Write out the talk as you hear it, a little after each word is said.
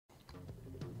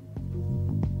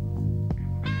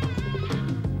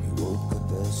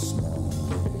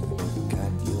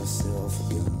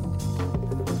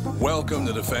Welcome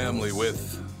to the family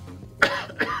with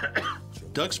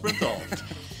Doug Sprinthal.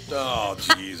 Oh,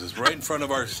 Jesus. Right in front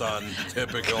of our son.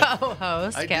 Typical.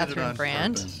 Co-host I did it Catherine on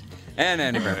Brandt. purpose. And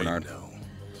Andy Bernard.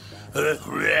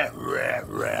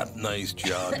 Nice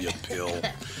job, you pill.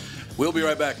 We'll be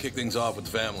right back. Kick things off with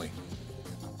the family.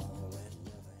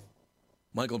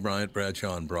 Michael Bryant,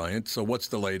 Bradshaw and Bryant. So what's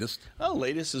the latest? Well, the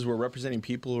latest is we're representing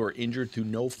people who are injured through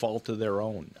no fault of their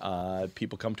own.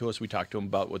 People come to us. We talk to them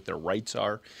about what their rights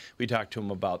are. We talk to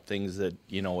them about things that,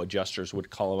 adjusters would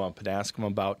call them up and ask them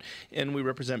about. And we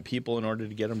represent people in order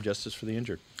to get them justice for the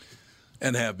injured.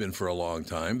 And have been for a long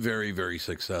time. Very, very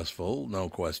successful, no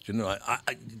question.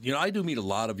 I do meet a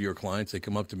lot of your clients. They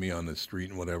come up to me on the street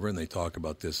and whatever, and they talk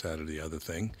about this, that, or the other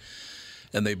thing.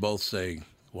 And they both say,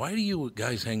 why do you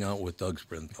guys hang out with Doug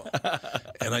Sprinthal?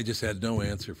 And I just had no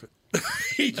answer.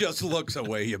 He just looks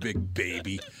away, you big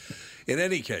baby. In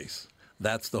any case,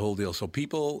 that's the whole deal. So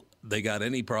people, they got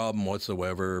any problem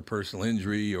whatsoever, personal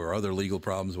injury or other legal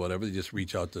problems, whatever, they just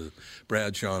reach out to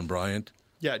Bradshaw and Bryant.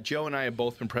 Yeah, Joe and I have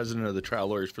both been president of the trial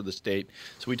lawyers for the state,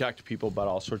 so we talk to people about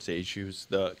all sorts of issues.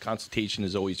 The consultation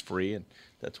is always free, and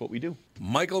that's what we do.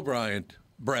 Michael Bryant,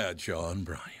 Bradshaw and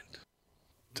Bryant.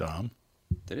 Tom?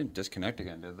 They didn't disconnect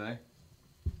again, did they?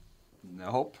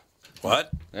 Nope.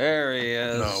 What? There he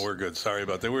is. No, we're good. Sorry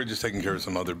about that. We were just taking care of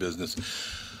some other business.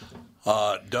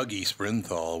 Dougie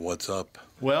Sprinthal, what's up?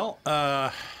 Well,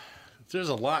 there's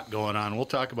a lot going on. We'll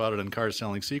talk about it in Car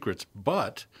Selling Secrets,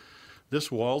 but this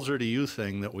Walzer to You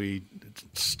thing that we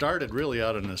started really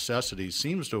out of necessity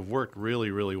seems to have worked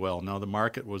really, really well. Now, the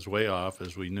market was way off,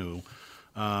 as we knew,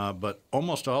 but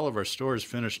almost all of our stores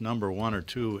finished number 1 or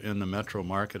 2 in the metro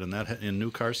market, and that in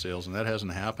new car sales, and that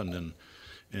hasn't happened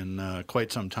in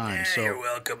quite some time. So you're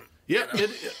welcome. Yeah,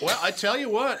 well, I tell you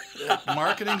what,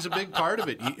 marketing's a big part of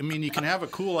it. You can have a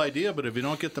cool idea, but if you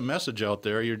don't get the message out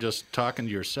there, you're just talking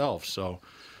to yourself. So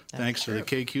thanks to the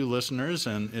KQ listeners,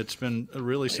 and it's been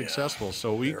really successful.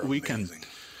 So we can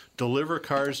deliver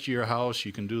cars to your house.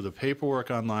 You can do the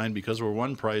paperwork online because we're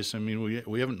one price. I mean,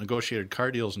 we haven't negotiated car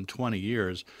deals in 20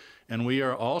 years. And we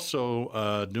are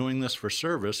also doing this for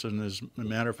service. And as a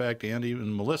matter of fact, Andy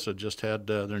and Melissa just had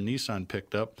their Nissan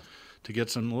picked up to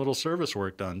get some little service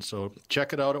work done. So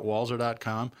check it out at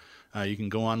walzer.com. You can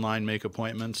go online, make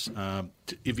appointments.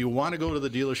 If you want to go to the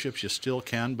dealerships, you still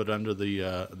can, but under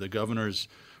the governor's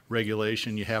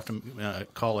regulation, you have to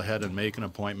call ahead and make an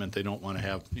appointment. They don't want to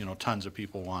have tons of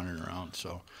people wandering around.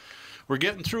 So we're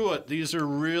getting through it. These are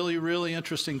really, really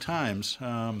interesting times.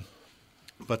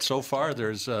 But so far,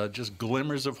 there's just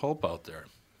glimmers of hope out there.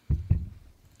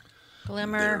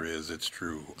 Glimmer. There is, it's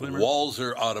true.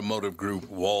 Walzer Automotive Group,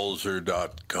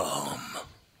 walzer.com.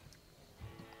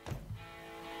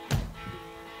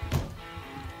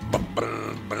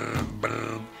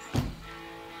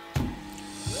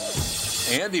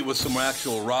 Andy with some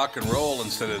actual rock and roll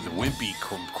instead of the wimpy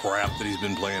crap that he's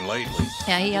been playing lately.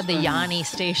 Yeah, he had the Yanni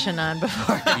station on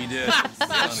before. He did.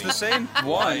 It's the same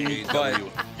one, but,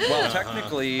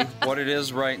 technically, what it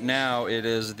is right now, it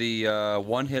is the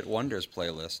One Hit Wonders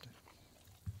playlist.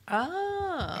 Oh,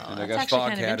 And I that's guess actually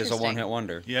kind of Foghat is a interesting. one-hit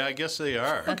wonder. Yeah, I guess they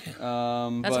are. That's They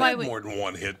why had we. more than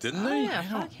one hit, didn't Oh they? yeah,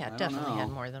 Foghat definitely had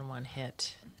more than one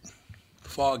hit.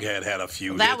 Foghat had a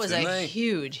few That hits, was didn't a they?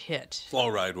 huge hit. Slow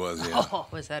Ride was, yeah. Oh,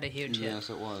 was that a huge hit? Yes,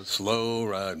 it was. Slow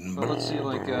Riding. So let's see,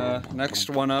 next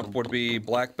one up would be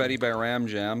Black Betty by Ram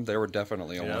Jam. They were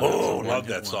definitely a one. Oh, love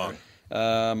that song.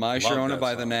 My Sharona that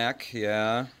by the song. Knack,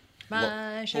 yeah.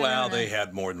 My Well, Sharona. they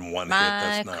had more than one hit. My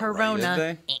That's not Corona.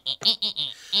 Did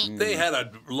right. They had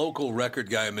a local record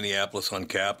guy in Minneapolis on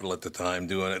Capitol at the time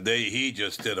doing it. He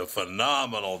just did a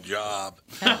phenomenal job.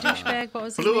 That douchebag, what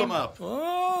was his Blew name? him up.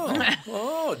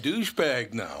 Oh,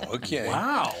 douchebag now. Okay.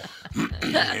 Wow.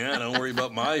 Yeah, don't worry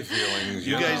about my feelings.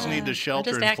 You guys need to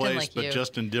shelter just in acting place, like but you.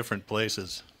 just in different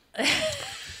places.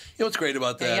 You know what's great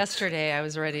about that? Yesterday, I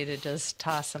was ready to just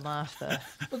toss him off the.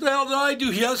 What the hell did I do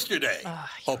yesterday?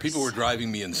 you People were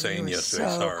driving me You insane were yesterday.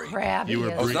 so Sorry. crabby. You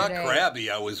were I was not yesterday.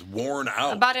 crabby. I was worn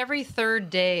out. About every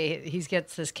third day, he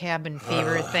gets this cabin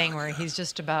fever thing where he's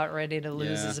just about ready to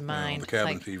lose Yeah. his No, mind. the It's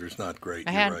cabin like, fever's not great.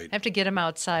 I You're right. have to get him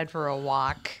outside for a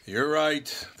walk. You're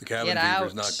right. The cabin Get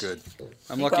fever's out. not good.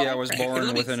 I'm lucky I was Let born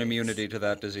me with an see. immunity to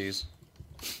that disease.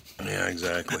 Yeah,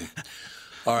 exactly.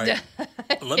 All right.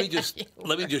 let me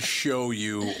just show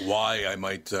you why I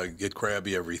might get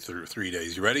crabby every 3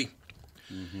 days. You ready?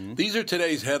 Mm-hmm. These are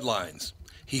today's headlines.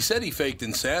 He said he faked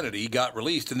insanity, got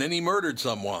released, and then he murdered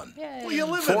someone. Yay. Well, you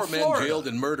live 4 in men Florida. jailed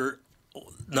in murder.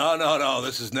 No.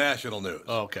 This is national news.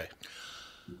 Oh, okay.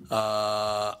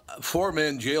 4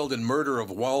 men jailed in murder of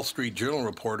Wall Street Journal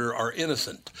reporter are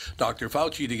innocent. Dr.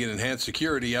 Fauci to get enhanced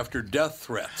security after death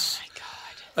threats. Oh, my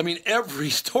God. I mean, every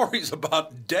story's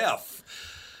about death.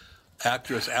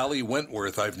 Actress Allie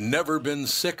Wentworth, I've never been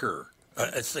sicker.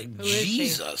 It's like,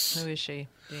 Jesus. Who is she?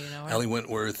 Do you know her? Allie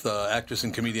Wentworth, actress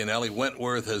and comedian Allie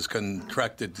Wentworth, has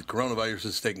contracted coronavirus.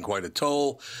 It's taken quite a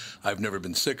toll. I've never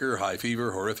been sicker. High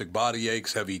fever, horrific body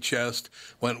aches, heavy chest.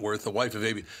 Wentworth, the wife of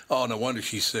Amy. Oh, no wonder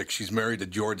she's sick. She's married to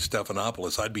George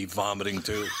Stephanopoulos. I'd be vomiting,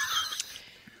 too.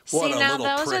 What See, a now little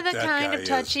those are prick the that kind guy of is.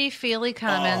 touchy-feely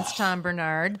comments, Tom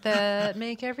Bernard, that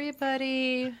make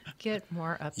everybody get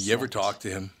more upset. You ever talk to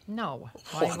him? No.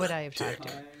 Why What would a I have talked to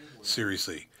dick. him?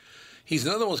 Seriously. He's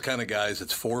another one of those kind of guys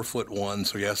that's 4'1",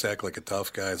 so he has to act like a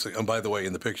tough guy. It's like, and by the way,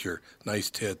 in the picture, nice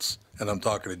tits. And I'm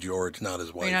talking to George, not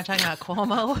his wife. You're not talking about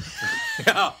Cuomo?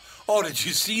 Yeah. Oh, did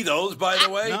you see those, by the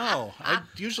way? No, I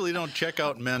usually don't check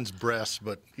out men's breasts,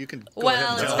 but you can go Well, ahead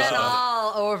and it's tell us been about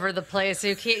all over the place.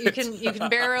 You can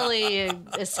barely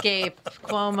escape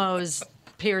Cuomo's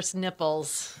pierced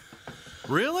nipples. it.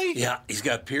 Really? Yeah, he's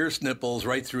got pierced nipples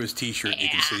right through his T-shirt. You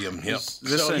can see him. Yep.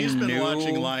 This So a he's been new-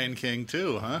 watching Lion King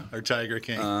too, huh? Or Tiger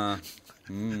King?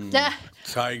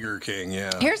 Tiger King,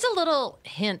 yeah. Here's a little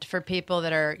hint for people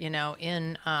that are,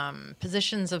 in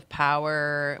positions of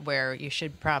power where you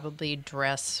should probably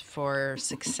dress for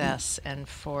success and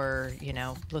for,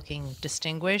 looking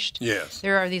distinguished. Yes.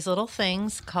 There are these little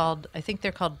things I think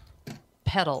they're called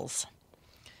petals.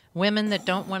 Women that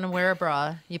don't want to wear a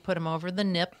bra, you put them over the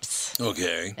nips,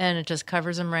 Okay. and it just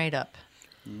covers them right up.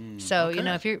 So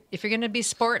if you're going to be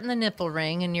sporting the nipple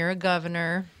ring and you're a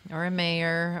governor or a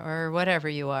mayor or whatever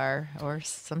you are, or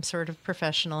some sort of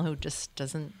professional who just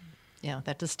doesn't,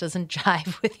 that just doesn't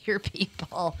jive with your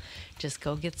people, just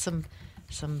go get some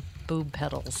boob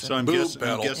petals. So I'm, Boob I'm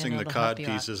pedal. guessing And the it'll cod help you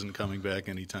piece out. isn't coming back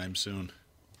anytime soon.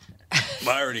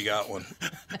 I already got one.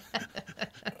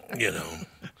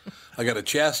 I got a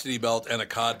chastity belt and a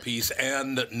cod piece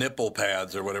and nipple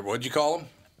pads or whatever. What'd you call them?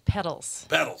 Petals.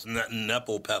 Pedals.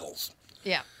 Nipple pedals.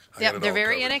 Yeah. got Yep, it they're all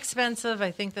very covered. inexpensive.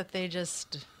 I think that they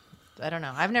just, I don't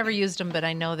know. I've never used them, but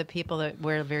I know that people that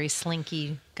wear very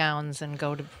slinky gowns and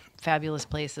go to fabulous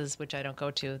places, which I don't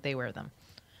go to, they wear them.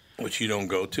 Which you don't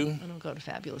go to? I don't go to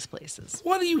fabulous places.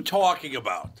 What are you talking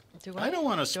about? Do I don't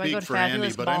want to Do I go speak for Andy,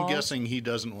 fabulous but I'm balls? guessing he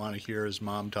doesn't want to hear his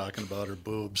mom talking about her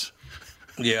boobs.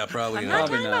 Yeah, probably I'm not. not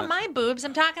Probably talking not. about my boobs.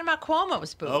 I'm talking about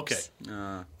Cuomo's boobs. Okay.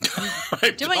 I'm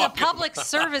Doing a talking- public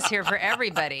service here for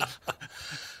everybody.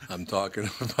 I'm talking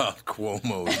about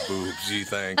Cuomo's boobs. Gee,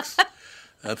 thanks.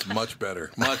 That's much better.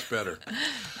 Much better.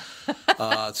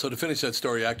 So to finish that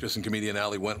story, actress and comedian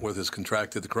Allie Wentworth has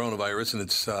contracted the coronavirus, and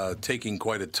it's taking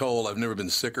quite a toll. I've never been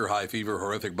sicker. High fever,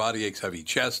 horrific body aches, heavy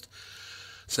chest,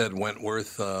 said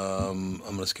Wentworth. I'm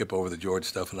going to skip over the George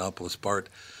Stephanopoulos part.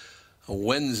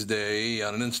 Wednesday,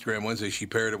 on an Instagram Wednesday, she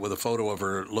paired it with a photo of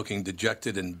her looking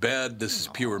dejected in bed. This is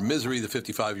pure misery, the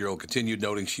 55-year-old continued,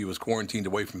 noting she was quarantined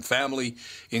away from family,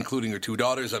 including her 2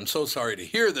 daughters. I'm so sorry to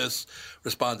hear this,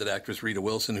 responded actress Rita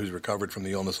Wilson, who's recovered from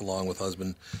the illness along with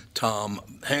husband Tom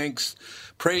Hanks.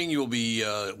 Praying you will be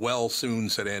well soon,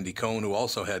 said Andy Cohen, who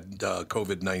also had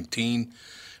COVID-19.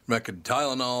 Recommended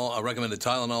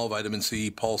Tylenol, vitamin C,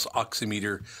 pulse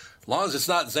oximeter. As long as it's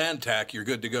not Zantac, you're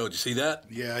good to go. Did you see that?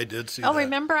 Yeah, I did see Oh, that.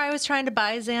 remember I was trying to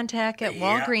buy Zantac at Yeah.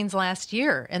 Walgreens last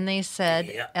year, and they said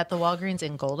Yeah. at the Walgreens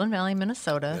in Golden Valley,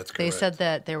 Minnesota, That's they correct. said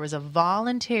that there was a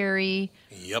voluntary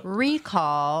Yep.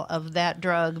 recall of that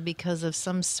drug because of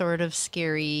some sort of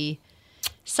scary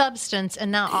substance,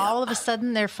 and now all of a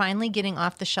sudden they're finally getting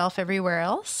off the shelf everywhere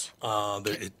else.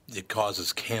 It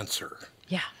causes cancer.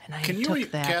 Yeah, and I Can you,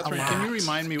 took that Catherine, a can you lot.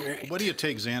 remind me, what do you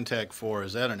take Zantac for?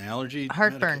 Is that an allergy?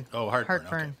 Heartburn. medication? Oh, heartburn.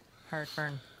 Heartburn.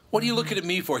 Heartburn. What are you looking at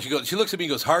me for? She looks at me and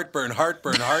goes, heartburn,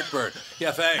 heartburn, heartburn.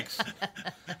 Yeah, thanks.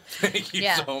 Thank you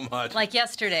Yeah, so much. like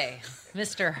yesterday,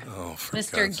 Mr. Oh, for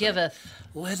Mr. God's sake. Giveth.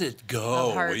 Let it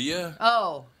go, heart- will you?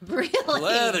 Oh, really?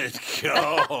 Let it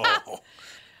go.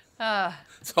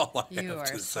 That's all I You have are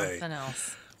to say. something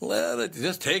else. Let it,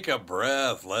 just take a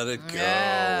breath. Let it go.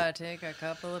 Yeah, take a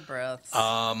couple of breaths.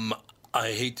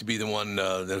 I hate to be the one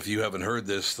that if you haven't heard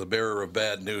this, the bearer of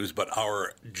bad news, but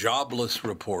our jobless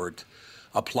report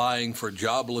applying for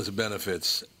jobless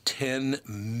benefits, 10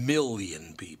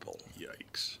 million people.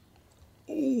 Yikes.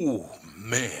 Oh,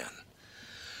 man.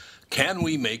 Can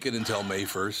we make it until May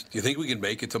 1st? Do you think we can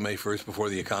make it till May 1st before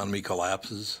the economy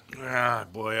collapses? Ah,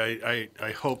 boy,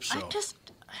 I hope so. I just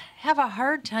have a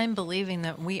hard time believing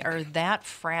that we are that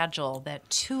fragile that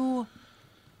 2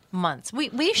 months.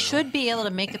 We should be able to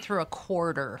make it through a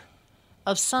quarter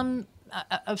of some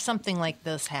of something like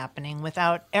this happening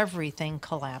without everything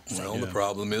collapsing. Well, the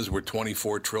problem is we're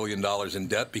 $24 trillion in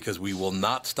debt because we will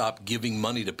not stop giving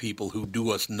money to people who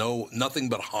do us nothing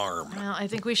but harm. Well, I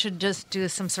think we should just do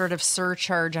some sort of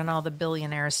surcharge on all the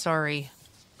billionaires. Sorry.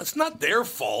 It's not their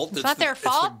fault. It's not their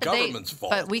fault. It's the government's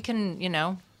fault. But we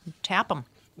can, tap them.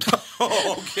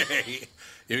 Okay.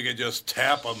 You can just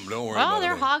tap them. Don't worry about it. Well,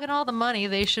 they're hogging all the money.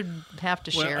 They should have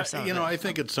to share some. I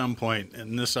think at some point,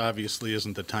 and this obviously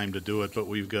isn't the time to do it, but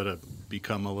we've got to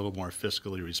become a little more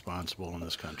fiscally responsible in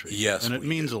this country. Yes, and it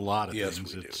means do. a lot of Yes,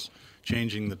 things. we It's do.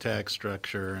 changing the tax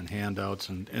structure and handouts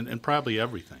and probably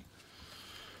everything.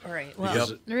 All right.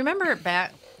 Well, remember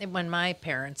back when my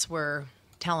parents were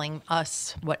telling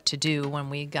us what to do when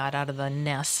we got out of the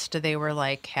nest? They were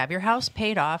like, have your house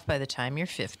paid off by the time you're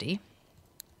 50.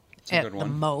 At the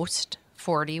most,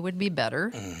 40 would be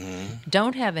better. Mm-hmm.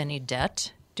 Don't have any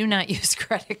debt. Do not use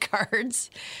credit cards.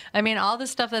 I mean, all the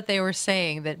stuff that they were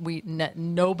saying that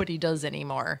nobody does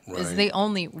anymore is the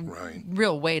only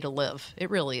real way to live. It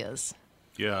really is.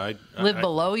 Yeah, live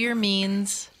below your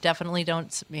means. Definitely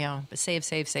don't, save.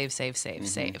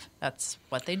 That's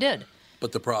what they did.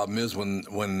 But the problem is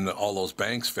when all those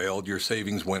banks failed, your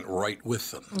savings went right with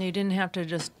them. You didn't have to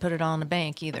just put it all in a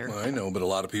bank either. Well, I know, but a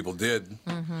lot of people did.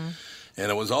 Mm-hmm.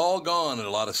 And it was all gone in a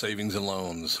lot of savings and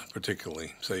loans,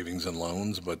 particularly savings and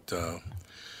loans. But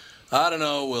I don't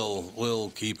know. We'll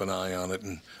keep an eye on it.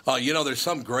 And there's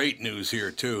some great news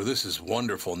here too. This is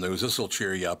wonderful news. This will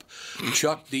cheer you up.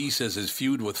 Chuck D says his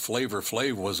feud with Flavor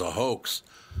Flav was a hoax.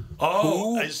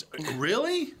 Oh,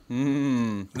 really?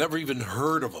 Never even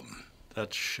heard of him.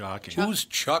 That's shocking. Who's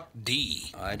Chuck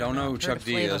D? I don't know who Chuck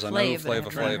D is. I know who Flavor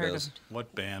Flav is.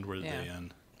 What band were they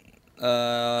in?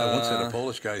 I once had a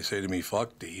Polish guy say to me,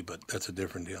 fuck D, but that's a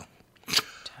different deal.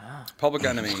 Public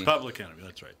Enemy. Public Enemy,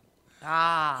 that's right.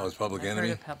 That was Public Enemy?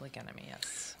 Heard of Public Enemy,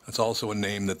 yes. That's also a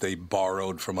name that they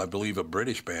borrowed from, I believe, a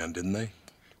British band, didn't they?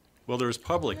 Well, there's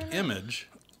Public Image.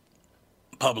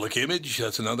 Public Image,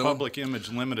 that's another one? Public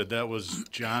Image Limited, that was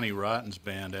Johnny Rotten's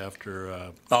band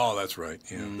after that's right.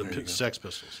 Yeah, the Sex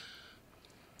Pistols.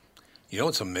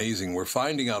 It's amazing. We're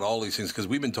finding out all these things because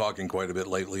we've been talking quite a bit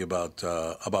lately about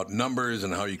numbers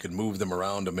and how you can move them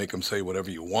around to make them say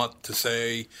whatever you want to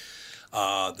say.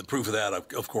 The proof of that,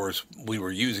 of course, we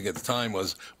were using at the time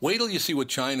was wait till you see what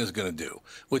China's going to do,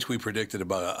 which we predicted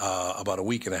about a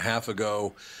week and a half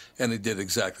ago, and they did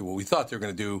exactly what we thought they were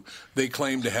going to do. They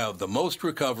claim to have the most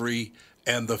recovery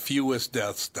and the fewest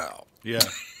deaths now. Yeah.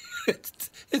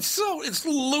 It's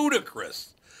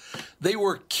ludicrous. They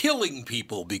were killing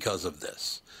people because of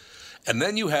this. And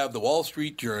then you have the Wall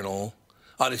Street Journal,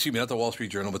 excuse me, not the Wall Street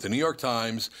Journal, but the New York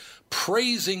Times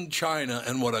praising China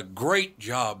and what a great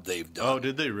job they've done. Oh,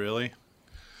 did they really?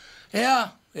 Yeah,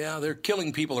 they're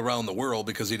killing people around the world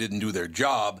because they didn't do their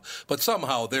job, but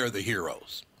somehow they're the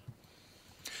heroes.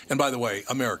 And by the way,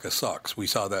 America sucks. We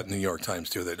saw that in the New York Times,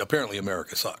 too, that apparently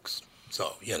America sucks.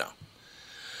 So,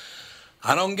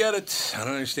 I don't get it. I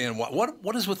don't understand.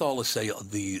 What is with all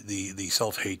the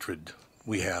self-hatred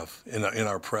we have in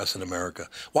our press in America?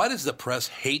 Why does the press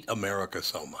hate America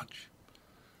so much?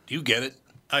 Do you get it?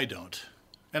 I don't.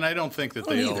 And I don't think that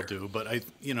they all do, but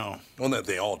Well, that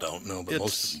they all don't, no, but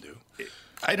most of them do.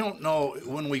 I don't know.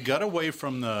 When we got away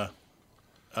from the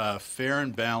Fair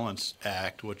and Balanced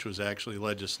Act, which was actually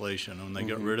legislation, when they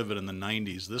got rid of it in the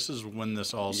 90s, this is when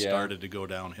this all started to go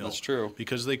downhill. That's true.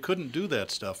 Because they couldn't do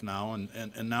that stuff now,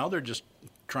 and now they're just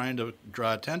trying to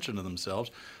draw attention to themselves.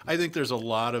 I think there's a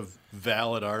lot of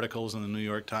valid articles in the New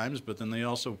York Times, but then they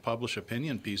also publish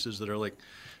opinion pieces that are like,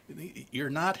 you're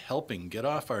not helping. Get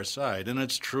off our side. And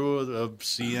it's true of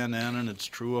CNN and it's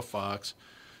true of Fox.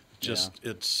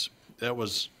 That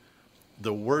was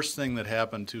the worst thing that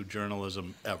happened to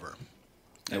journalism ever.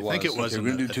 I think it was in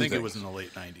the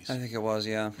late 90s. I think it was,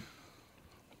 yeah.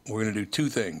 We're going to do two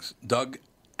things. Doug,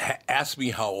 ask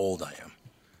me how old I am.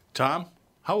 Tom,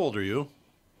 how old are you?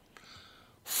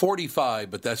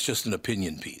 45, but that's just an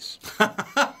opinion piece.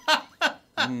 I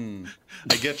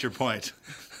get your point.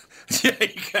 Yeah,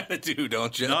 you kind of do,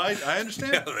 don't you? No, I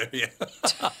understand. Yeah.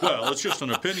 Well, it's just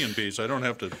an opinion piece. I don't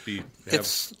have to tell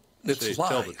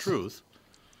the truth.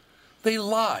 They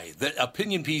lie. The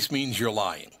opinion piece means you're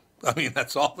lying. I mean,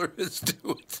 that's all there is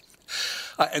to it.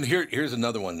 And here's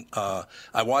another one.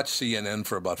 I watched CNN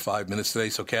for about 5 minutes today,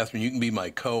 so Catherine, you can be my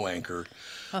co-anchor.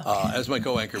 As my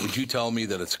co-anchor, would you tell me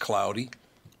that it's cloudy?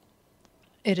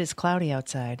 It is cloudy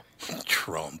outside.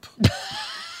 Trump.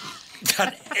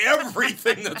 Got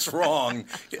everything that's wrong.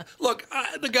 Look,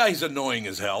 the guy's annoying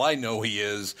as hell. I know he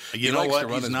is. You know what?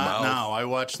 He's not now. I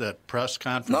watched that press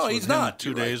conference with him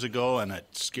 2 days ago, and it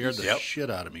scared the shit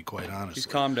out of me, quite honestly. He's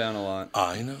calmed down a lot.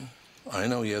 I know. I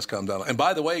know he has calmed down. And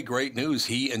by the way, great news.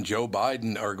 He and Joe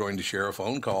Biden are going to share a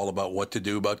phone call about what to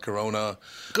do about coronavirus,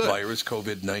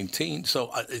 COVID-19.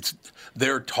 So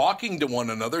they're talking to one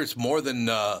another. It's more than,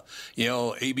 CNN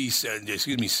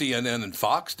and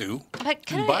Fox do. But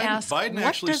can I ask, Biden what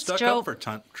actually does stuck up for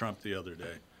Trump the other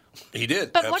day. He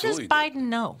did. But absolutely what does Biden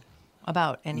know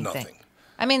about anything? Nothing.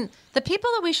 I mean, the people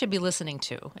that we should be listening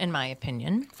to, in my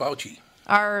opinion, Fauci.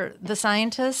 are the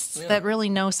scientists that really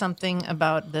know something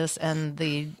about this and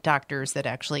the doctors that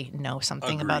actually know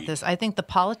something about Agreed. this. I think the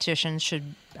politicians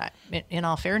should, in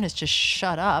all fairness, just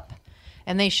shut up.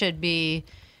 And there should be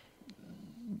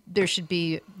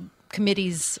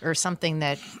committees or something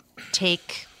that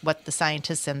take what the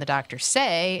scientists and the doctors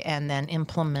say and then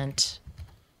implement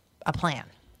a plan.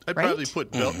 I'd right? probably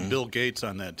put Bill Gates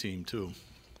on that team, too.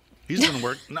 He's been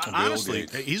working, honestly,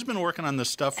 he's been working on this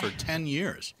stuff for 10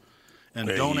 years and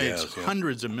donates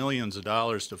hundreds of millions of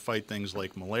dollars to fight things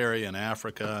like malaria in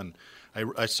Africa. And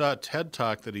I saw a TED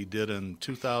Talk that he did in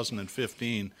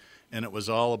 2015, and it was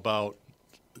all about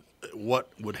what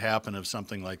would happen if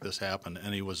something like this happened,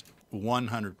 and he was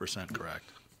 100% correct.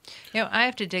 I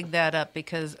have to dig that up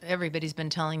because everybody's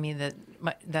been telling me that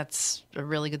that's a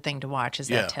really good thing to watch is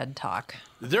that TED Talk.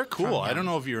 They're cool. I don't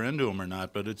know if you're into them or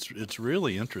not, but it's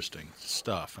really interesting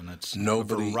stuff, and it's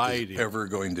Nobody a variety. is ever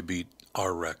going to beat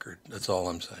our record. That's all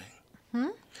I'm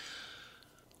saying.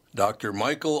 Dr.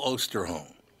 Michael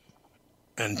Osterholm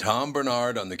and Tom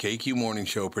Bernard on the KQ Morning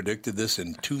Show predicted this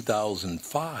in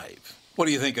 2005. What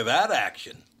do you think of that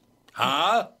action?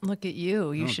 Huh? Look at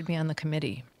you. You should be on the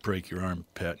committee. Break your arm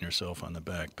patting yourself on the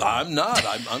back. I'm not.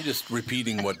 I'm just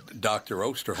repeating what Dr.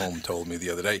 Osterholm told me the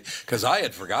other day because I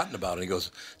had forgotten about it. He goes,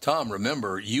 Tom,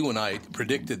 remember, you and I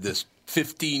predicted this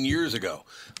 15 years ago.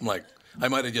 I'm like, I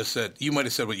might have just said, you might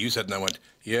have said what you said, and I went,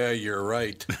 yeah, you're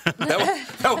right.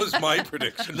 That was my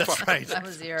prediction. That's right. That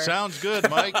was yours. Sounds good,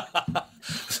 Mike.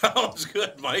 Sounds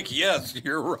good, Mike. Yes,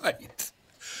 you're right.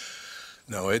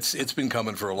 No, it's been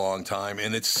coming for a long time,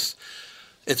 and it's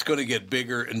going to get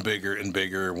bigger and bigger and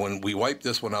bigger. When we wipe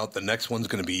this one out, the next one's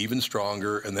going to be even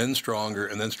stronger, and then stronger,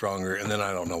 and then stronger, and then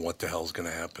I don't know what the hell's going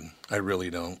to happen. I really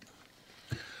don't.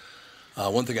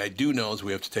 One thing I do know is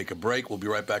we have to take a break. We'll be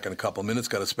right back in a couple of minutes.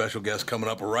 Got a special guest coming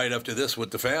up right after this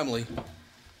with the family.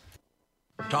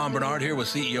 Tom Bernard here with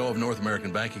CEO of North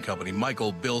American Banking Company,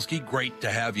 Michael Bilski. Great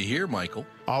to have you here, Michael.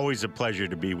 Always a pleasure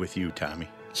to be with you, Tommy.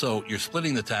 So you're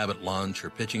splitting the tab at lunch or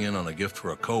pitching in on a gift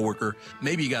for a coworker.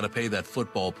 Maybe you got to pay that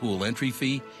football pool entry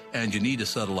fee and you need to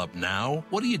settle up now.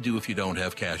 What do you do if you don't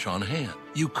have cash on hand?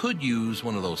 You could use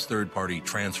one of those third-party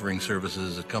transferring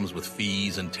services that comes with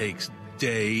fees and takes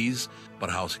days. But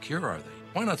how secure are they?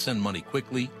 Why not send money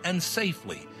quickly and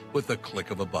safely with the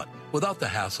click of a button without the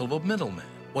hassle of a middleman?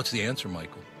 What's the answer,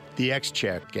 Michael? The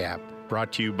X-Check app,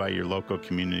 brought to you by your local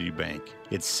community bank.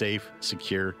 It's safe,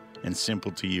 secure, and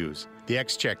simple to use. The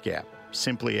X-Check app.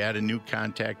 Simply add a new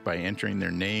contact by entering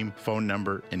their name, phone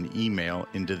number, and email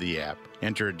into the app.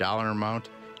 Enter a dollar amount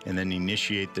and then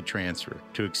initiate the transfer.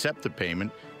 To accept the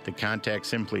payment, the contact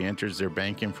simply enters their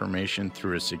bank information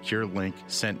through a secure link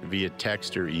sent via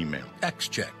text or email.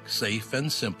 X-Check, safe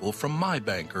and simple from my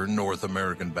banker, North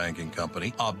American Banking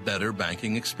Company. A better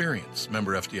banking experience.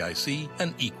 Member FDIC,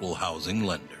 an equal housing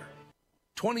lender.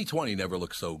 2020 never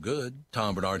looked so good.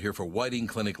 Tom Bernard here for Whiting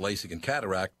Clinic LASIK and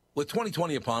Cataract. With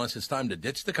 2020 upon us, it's time to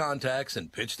ditch the contacts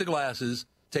and pitch the glasses.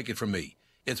 Take it from me.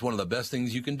 It's one of the best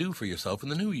things you can do for yourself in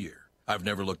the new year. I've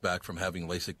never looked back from having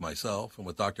LASIK myself, and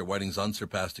with Dr. Whiting's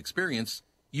unsurpassed experience,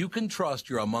 you can trust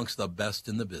you're amongst the best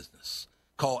in the business.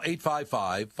 Call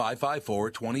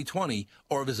 855-554-2020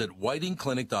 or visit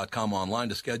whitingclinic.com online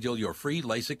to schedule your free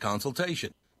LASIK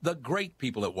consultation. The great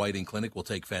people at Whiting Clinic will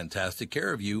take fantastic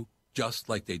care of you, just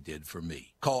like they did for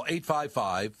me. Call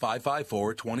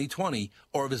 855-554-2020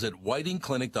 or visit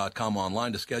whitingclinic.com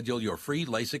online to schedule your free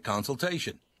LASIK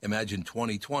consultation. Imagine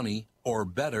 2020 or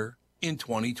better in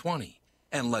 2020.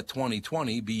 And let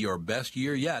 2020 be your best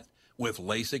year yet with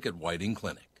LASIK at Whiting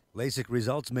Clinic. LASIK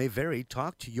results may vary.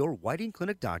 Talk to your Whiting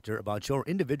Clinic doctor about your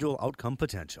individual outcome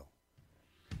potential.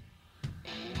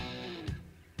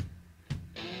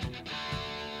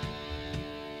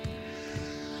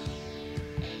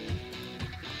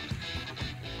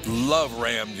 Love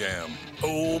Ram Jam.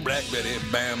 Oh, Black Betty,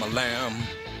 bam, a lamb.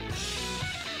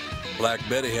 Black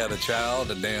Betty had a child,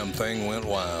 the damn thing went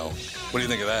wild. What do you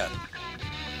think of that?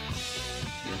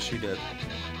 Yes, she did.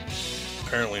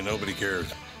 Apparently nobody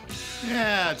cares.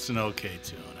 Yeah, it's an okay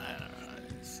tune. I don't know.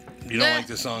 You don't like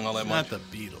the song all that It's much? not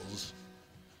the Beatles.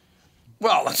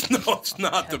 Well, it's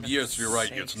not the. Heaven's Yes, you're right.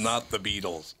 sakes. It's not the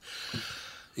Beatles.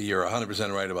 You're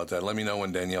 100% right about that. Let me know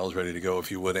when Danielle's ready to go,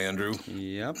 if you would, Andrew.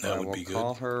 Yep, That I would will be good.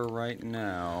 call her right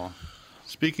now.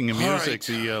 Speaking of All music,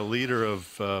 right. the leader of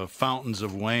Fountains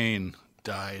of Wayne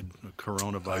died of I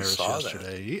coronavirus saw that.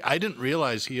 yesterday. I didn't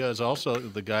realize he is also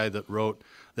the guy that wrote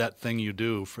That Thing You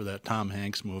Do for that Tom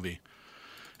Hanks movie.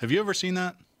 Have you ever seen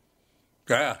that?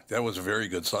 Yeah, that was a very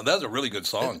good song. That was a really good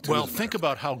song, too. Well, as a matter think of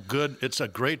about how good, it's a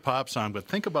great pop song, but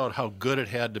think about how good it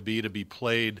had to be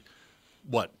played,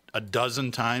 a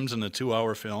dozen times in a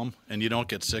 2-hour film, and you don't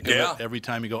get sick of Yeah. it every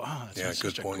time you go, that's Yeah, such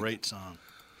good a point. great song.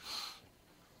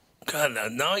 God,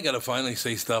 now I got to finally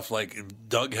say stuff like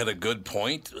Doug had a good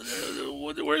point.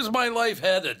 Where's my life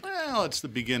headed? Well, it's the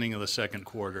beginning of the second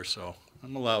quarter, so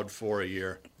I'm allowed 4 a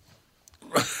year.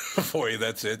 For you,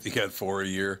 that's it. You got 4 a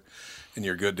year, and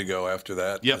you're good to go after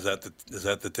that. Yep. Is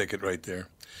that the ticket right there?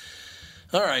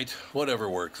 All right, whatever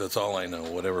works. That's all I know.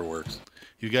 Whatever works.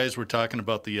 You guys were talking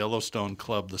about the Yellowstone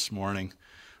Club this morning.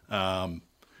 Andrew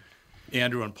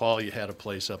and Paul, you had a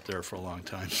place up there for a long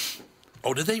time.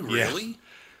 Oh, did they really?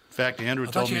 In fact, Andrew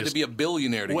I told thought you me had to be a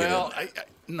billionaire to well, get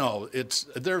in. no,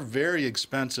 they're very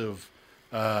expensive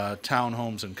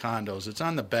townhomes and condos. It's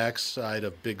on the backside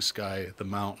of Big Sky, the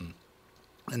mountain,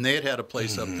 and they had a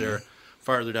place up there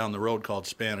farther down the road called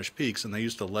Spanish Peaks, and they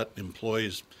used to let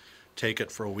employees take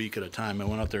it for a week at a time. I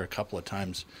went out there a couple of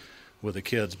times with the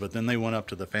kids, but then they went up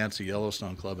to the fancy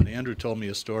Yellowstone Club, and Andrew told me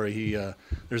a story.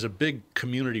 There's a big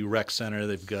community rec center.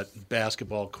 They've got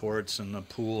basketball courts and a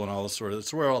pool and all this sort of.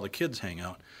 It's where all the kids hang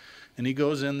out. And he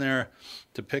goes in there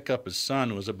to pick up his son,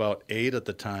 who was about 8 at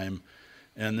the time,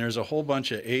 and there's a whole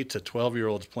bunch of 8 to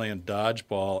 12-year-olds playing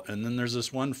dodgeball, and then there's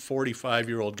this one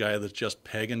 45-year-old guy that's just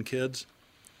pegging kids.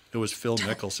 It was Phil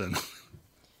Mickelson.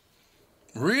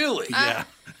 Really? Yeah.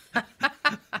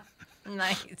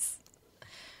 Nice.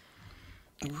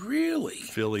 Really?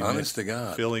 Honest to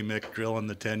God. Philly Mick drilling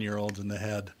the 10-year-olds in the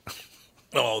head.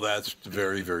 Oh, that's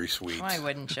very, very sweet. Why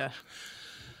wouldn't you?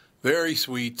 Very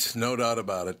sweet, no doubt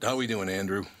about it. How we doing,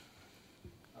 Andrew?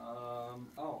 I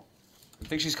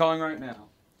think she's calling right now.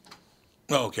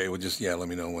 Okay, well, let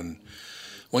me know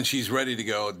when she's ready to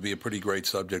go. It'd be a pretty great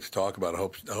subject to talk about. I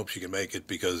hope she can make it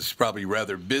because she's probably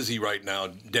rather busy right now.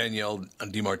 Danielle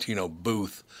DiMartino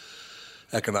Booth,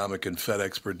 economic and Fed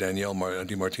expert Danielle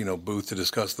DiMartino Booth, to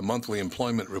discuss the monthly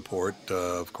employment report.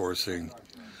 Of course,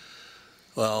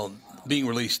 being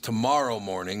released tomorrow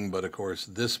morning, but of course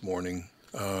this morning.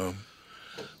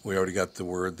 We already got the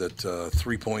word that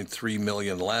 3.3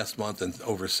 million last month and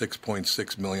over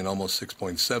 6.6 million, almost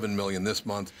 6.7 million this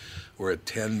month. We're at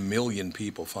 10 million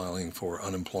people filing for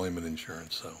unemployment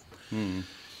insurance. So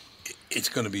it's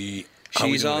going to be...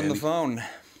 She's on the phone.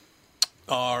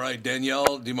 All right,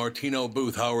 Danielle DiMartino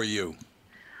Booth, how are you?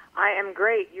 I am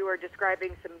great. You are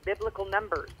describing some biblical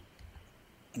numbers.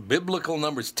 Biblical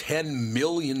numbers, 10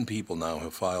 million people now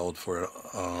have filed for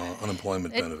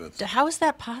unemployment benefits. How is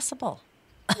that possible?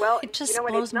 Well, It just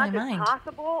what, blows it's not my just mind.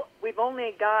 possible. We've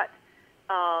only got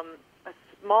a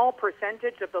small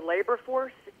percentage of the labor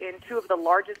force in 2 of the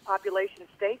largest population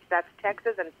states. That's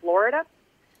Texas and Florida.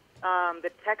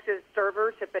 The Texas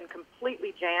servers have been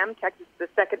completely jammed. Texas is the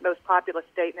second most populous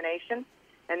state in the nation.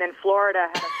 And then Florida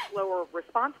had a slower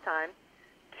response time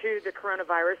to the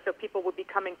coronavirus, so people would be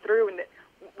coming through. And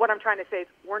what I'm trying to say is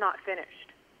we're not finished.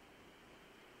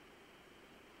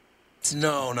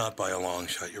 No, not by a long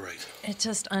shot. You're right. It's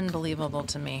just unbelievable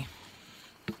to me.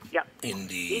 Yep.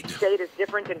 Indeed. Each state is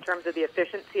different in terms of the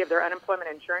efficiency of their unemployment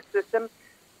insurance system,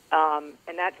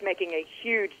 and that's making a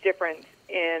huge difference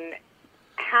in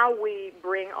how we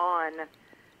bring on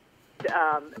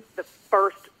the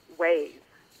first wave,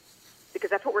 because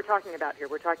that's what we're talking about here.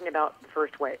 We're talking about the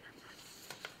first wave.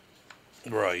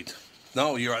 Right.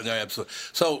 No, you're right. No, absolutely.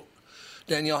 So,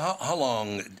 Danielle, how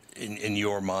long, in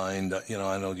your mind,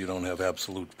 I know you don't have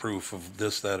absolute proof of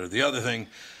this, that, or the other thing,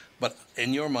 but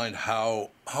in your mind, how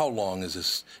long is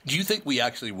this? Do you think we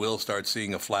actually will start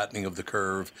seeing a flattening of the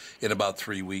curve in about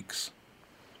 3 weeks?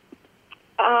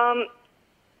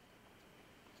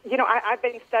 I've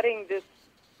been studying this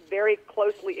very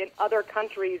closely in other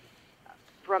countries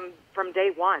from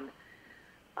day one.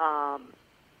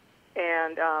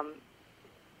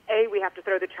 We have to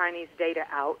throw the Chinese data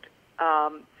out.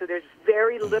 So there's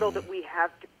very little that we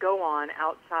have to go on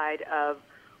outside of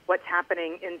what's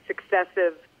happening in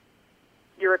successive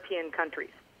European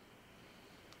countries.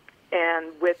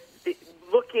 And with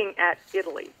looking at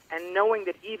Italy and knowing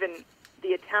that even the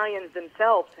Italians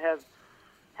themselves have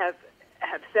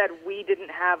said we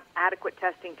didn't have adequate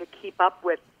testing to keep up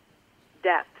with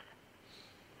deaths.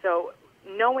 So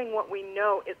knowing what we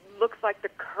know, it looks like the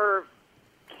curve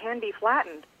can be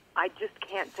flattened. I just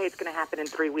can't say it's going to happen in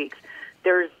 3 weeks.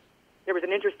 There's there was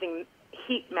an interesting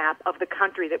heat map of the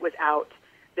country that was out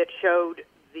that showed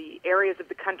the areas of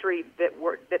the country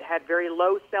that had very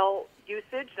low cell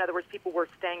usage. In other words, people were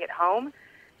staying at home.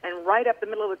 And right up the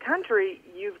middle of the country,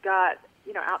 you've got,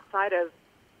 outside of,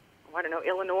 I don't know,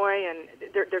 Illinois,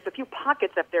 and there's a few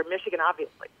pockets up there, Michigan,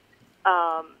 obviously.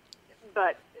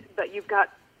 But you've got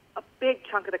a big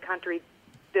chunk of the country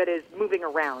that is moving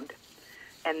around.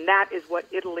 And that is what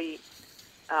Italy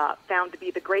found to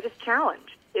be the greatest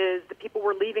challenge, is the people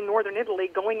were leaving northern Italy,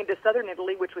 going into southern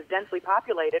Italy, which was densely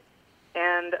populated.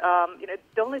 And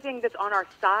the only thing that's on our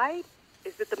side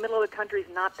is that the middle of the country is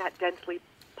not that densely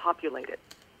populated.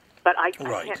 But I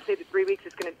can't say that 3 weeks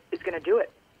is going to do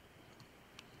it.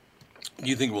 Do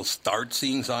you think we'll start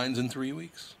seeing signs in 3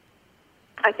 weeks?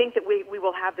 I think that we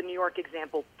will have the New York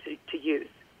example to use.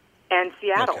 And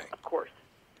Seattle, of course.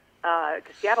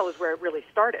 Because Seattle is where it really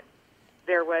started.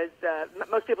 There was,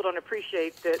 most people don't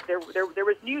appreciate that there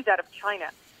was news out of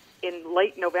China in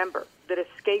late November that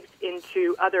escaped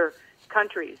into other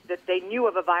countries, that they knew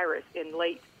of a virus in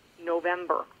late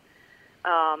November.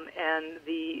 And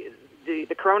the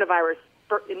coronavirus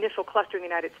initial cluster in the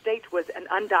United States was an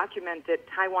undocumented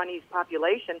Taiwanese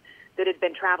population that had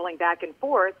been traveling back and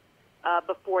forth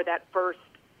before that first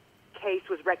case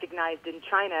was recognized in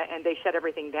China, and they shut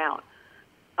everything down.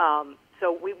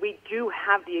 So we do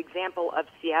have the example of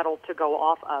Seattle to go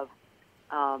off of,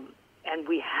 and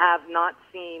we have not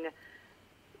seen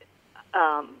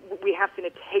we have seen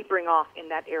a tapering off in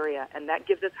that area, and that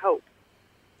gives us hope.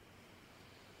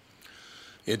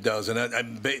 It does.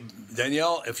 And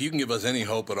Danielle, if you can give us any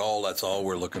hope at all, that's all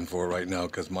we're looking for right now,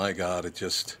 because, my God,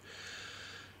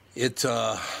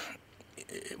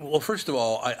 well, first of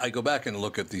all, I go back and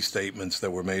look at these statements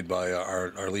that were made by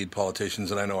our lead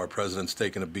politicians, and I know our president's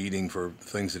taken a beating for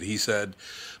things that he said.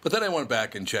 But then I went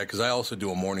back and checked, because I also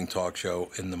do a morning talk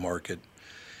show in the market,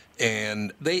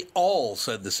 and they all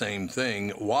said the same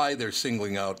thing, why they're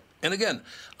singling out. And again,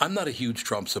 I'm not a huge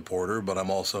Trump supporter, but I'm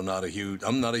also not a huge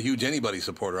anybody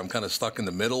supporter. I'm kind of stuck in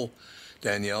the middle,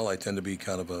 Danielle. I tend to be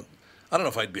kind of I don't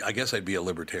know if I guess I'd be a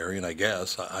libertarian, I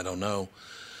don't know.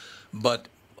 But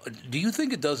do you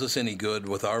think it does us any good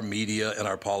with our media and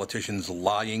our politicians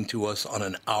lying to us on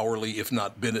an hourly, if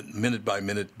not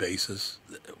minute-by-minute basis?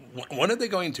 When are they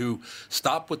going to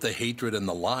stop with the hatred and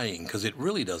the lying? Because it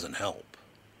really doesn't help.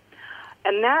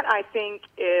 And that, I think,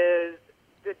 is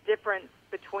the difference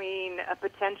between a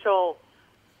potential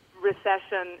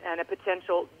recession and a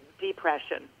potential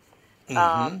depression.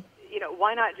 Mm-hmm.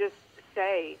 Why not just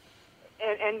say,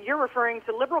 and you're referring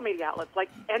to liberal media outlets, like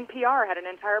NPR had an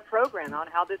entire program on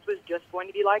how this was just going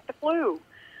to be like the flu.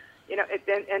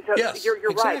 And so yes, you're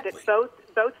exactly. right that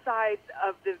both sides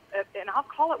of and I'll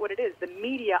call it what it is, the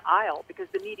media aisle, because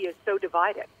the media is so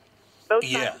divided. Both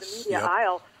sides of the media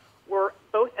aisle were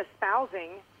both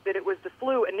espousing that it was the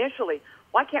flu initially.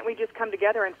 Why can't we just come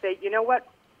together and say, you know what,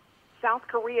 South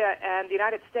Korea and the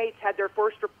United States had their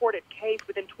first reported case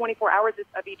within 24 hours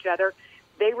of each other.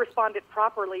 They responded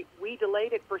properly. We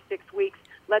delayed it for 6 weeks.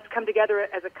 Let's come together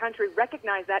as a country,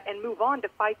 recognize that, and move on to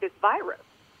fight this virus.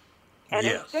 And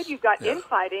instead you've got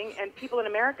infighting and people in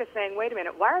America saying, wait a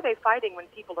minute, why are they fighting when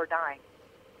people are dying?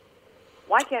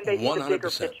 Why can't they see the bigger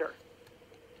picture?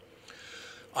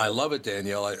 I love it,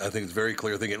 Danielle. I think it's very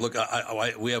clear thinking. Look,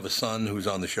 we have a son who's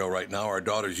on the show right now. Our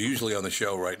daughter's usually on the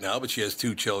show right now, but she has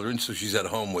 2 children, so she's at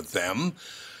home with them,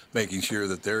 making sure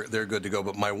that they're good to go.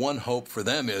 But my one hope for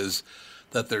them is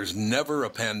that there's never a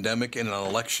pandemic in an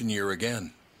election year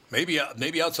again. Maybe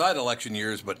outside election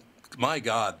years, but my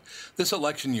God, this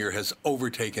election year has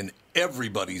overtaken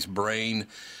everybody's brain.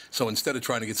 So instead of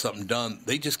trying to get something done,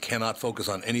 they just cannot focus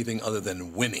on anything other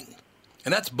than winning.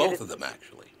 And that's both of them,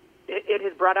 actually. It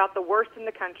has brought out the worst in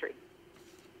the country.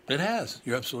 It has.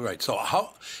 You're absolutely right. So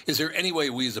is there any way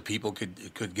we as a people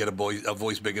could get a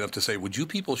voice big enough to say, would you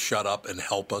people shut up and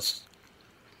help us?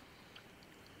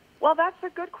 Well, that's a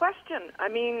good question. I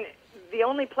mean, the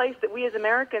only place that we as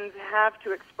Americans have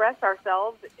to express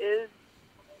ourselves is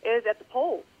at the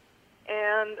polls.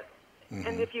 And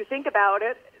if you think about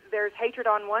it, there's hatred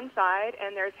on one side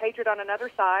and there's hatred on another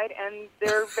side, and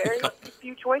there are very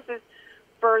few choices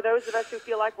for those of us who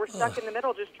feel like we're stuck in the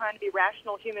middle just trying to be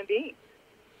rational human beings.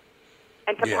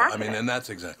 And compassionate. Yeah, and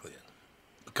that's exactly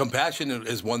it. Compassion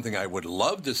is one thing I would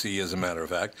love to see, as a matter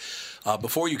of fact.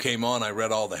 Before you came on, I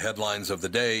read all the headlines of the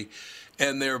day,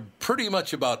 and they're pretty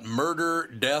much about murder,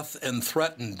 death, and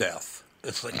threatened death.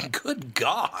 It's like, good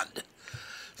God.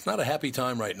 It's not a happy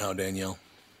time right now, Danielle.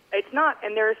 It's not,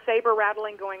 and there's saber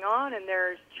rattling going on, and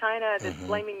there's China that's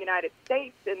blaming the United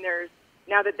States, and there's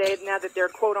now that they're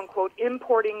quote unquote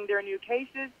importing their new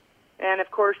cases, and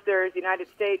of course there's the United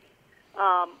States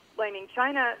blaming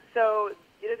China. So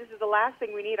this is the last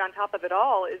thing we need on top of it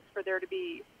all is for there to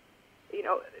be,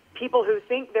 people who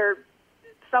think they're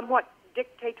somewhat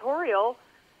dictatorial,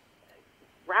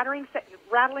 rattling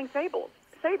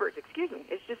sabers. Excuse me.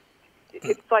 It's just,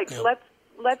 it's like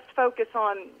let's focus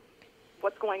on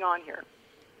what's going on here.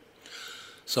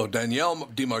 So Danielle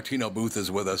DiMartino Booth is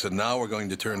with us, and now we're going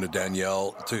to turn to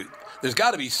Danielle. There's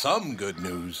got to be some good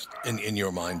news in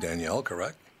your mind, Danielle,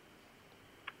 correct?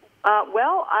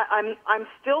 Well, I'm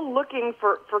still looking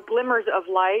for glimmers of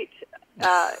light.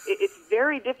 It's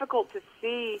very difficult to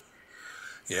see.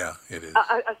 Yeah, it is.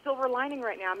 A silver lining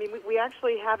right now. I mean, we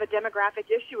actually have a demographic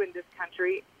issue in this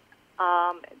country.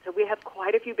 So we have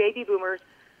quite a few baby boomers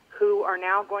who are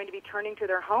now going to be turning to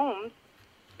their homes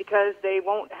because they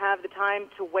won't have the time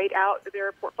to wait out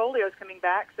their portfolios coming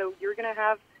back. So you're going to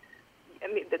have,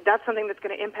 that's something that's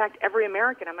going to impact every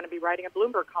American. I'm going to be writing a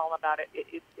Bloomberg column about it.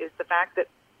 It's the fact that,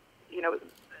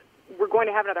 we're going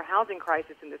to have another housing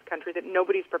crisis in this country that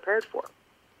nobody's prepared for.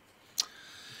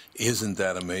 Isn't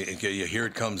that amazing? Here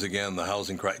it comes again, the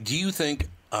housing crisis. Do you think,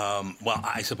 well,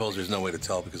 I suppose there's no way to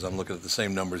tell because I'm looking at the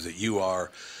same numbers that you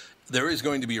are. There is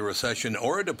going to be a recession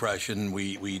or a depression.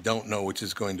 We don't know which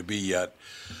is going to be yet.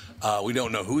 We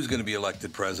don't know who's going to be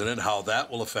elected president, how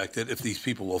that will affect it, if these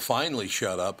people will finally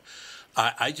shut up.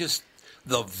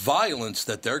 The violence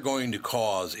that they're going to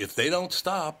cause, if they don't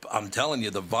stop, I'm telling you,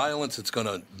 the violence that's going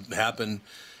to happen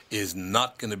is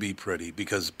not going to be pretty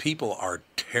because people are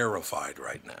terrified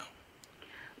right now.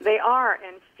 They are,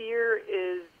 and fear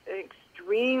is an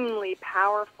extremely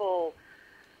powerful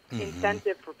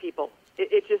incentive for people.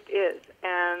 It just is.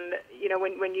 And,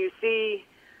 when you see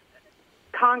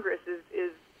Congress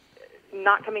is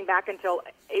not coming back until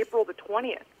April the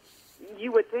 20th,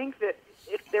 you would think that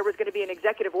if there was going to be an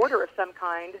executive order of some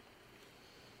kind,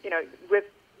 with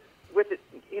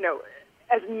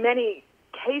as many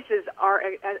cases are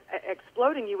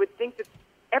exploding, you would think that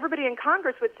everybody in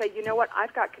Congress would say, you know what,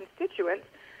 I've got constituents.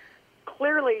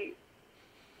 Clearly,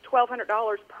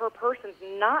 $1,200 per person's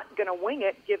not going to wing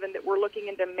it, given that we're looking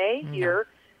into May here.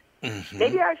 Mm-hmm.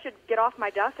 Maybe I should get off my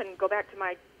duff and go back to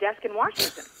my desk in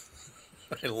Washington.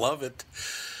 I love it.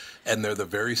 And they're the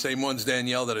very same ones,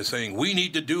 Danielle, that are saying, we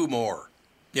need to do more.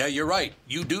 Yeah, you're right.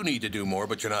 You do need to do more,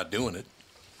 but you're not doing it.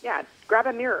 Yeah, grab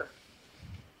a mirror.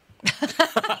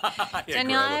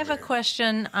 Danielle, I have a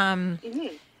question.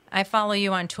 I follow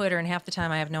you on Twitter, and half the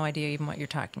time I have no idea even what you're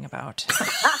talking about.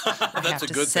 That's a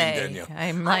good thing, Danielle.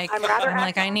 I'm like,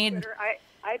 I need. Twitter.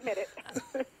 I admit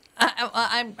it.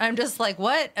 I'm just like,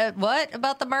 what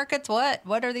about the markets?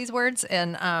 What are these words?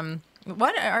 And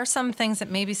what are some things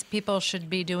that maybe people should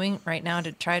be doing right now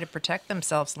to try to protect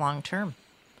themselves long term?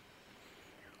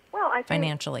 Well, I think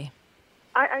financially.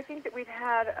 I think that we've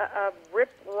had a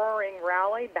rip-roaring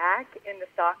rally back in the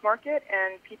stock market,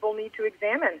 and people need to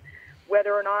examine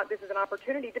whether or not this is an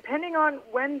opportunity, depending on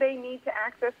when they need to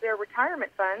access their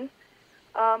retirement funds,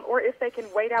 or if they can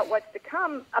wait out what's to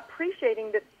come,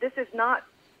 appreciating that this is not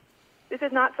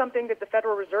something that the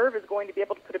Federal Reserve is going to be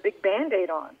able to put a big Band-Aid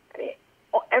on. I mean,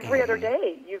 every other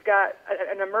day, you've got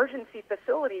an emergency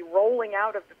facility rolling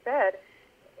out of the Fed.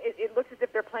 It looks as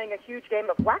if they're playing a huge game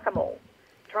of whack-a-mole,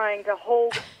 trying to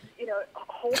hold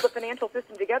the financial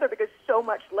system together because so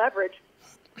much leverage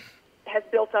has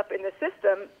built up in the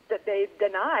system that they've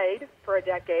denied for a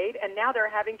decade, and now they're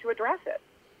having to address it.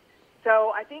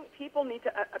 So I think people need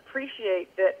to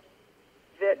appreciate that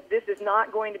this is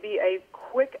not going to be a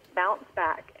quick bounce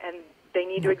back, and they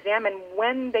need to examine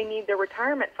when they need their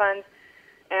retirement funds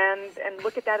and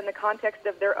look at that in the context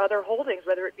of their other holdings,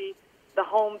 whether it be the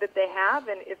home that they have,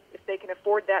 and if they can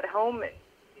afford that home,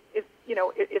 if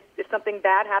something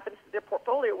bad happens to their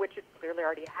portfolio, which it clearly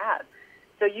already has.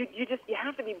 So you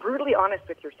have to be brutally honest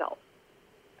with yourself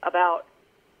about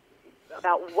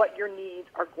what your needs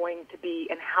are going to be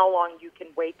and how long you can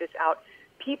wait this out.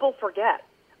 People forget.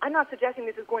 I'm not suggesting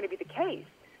this is going to be the case,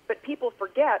 but people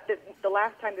forget that the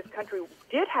last time this country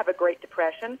did have a Great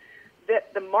Depression,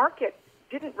 that the market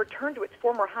didn't return to its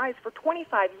former highs for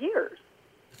 25 years.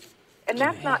 And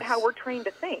that's not how we're trained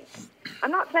to think.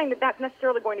 I'm not saying that that's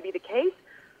necessarily going to be the case,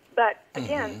 but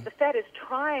again, the Fed is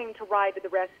trying to ride to the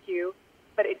rescue,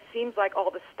 but it seems like all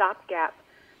the stopgap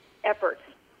efforts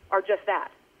are just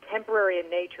that, temporary in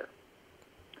nature,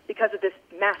 because of this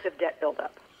massive debt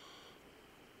buildup.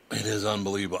 It is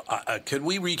unbelievable. Could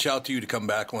we reach out to you to come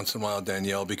back once in a while,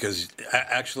 Danielle? Because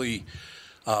actually,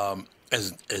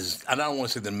 as I don't want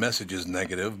to say the message is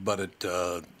negative, but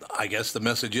I guess the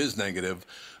message is negative.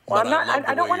 Well,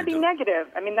 I don't want to be negative.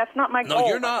 I mean, that's not my goal. No,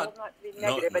 you're not. My goal is not to be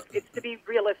negative, but it's to be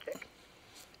realistic.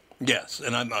 Yes,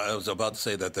 and I was about to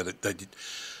say that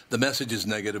the message is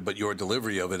negative, but your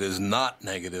delivery of it is not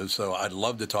negative. So I'd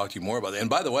love to talk to you more about it. And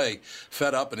by the way,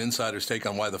 Fed Up, an insider's take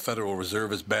on why the Federal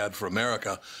Reserve is bad for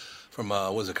America, from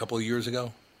was it a couple of years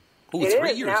ago? Ooh, It 3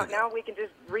 is. years ago. Now we can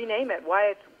just rename it. Why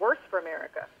it's worse for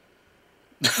America.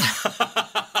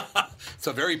 It's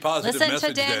a very positive Listen message,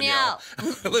 to Danielle.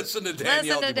 Listen to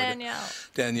Danielle. Listen to Danielle.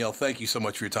 Danielle, thank you so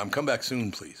much for your time. Come back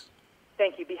soon, please.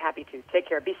 Thank you. Be happy to. Take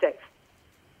care. Be safe.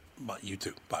 Bye. You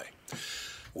too. Bye.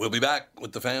 We'll be back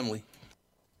with the family.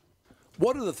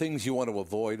 What are the things you want to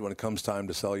avoid when it comes time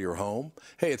to sell your home?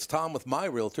 Hey, it's Tom with my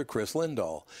realtor, Chris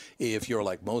Lindahl. If you're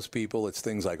like most people, it's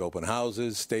things like open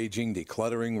houses, staging,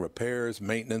 decluttering, repairs,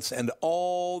 maintenance, and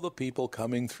all the people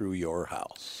coming through your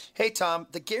house. Hey, Tom,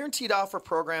 the Guaranteed Offer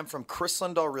program from Chris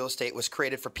Lindahl Real Estate was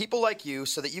created for people like you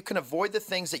so that you can avoid the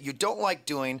things that you don't like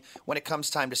doing when it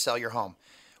comes time to sell your home.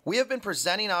 We have been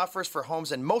presenting offers for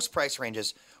homes in most price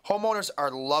ranges. Homeowners are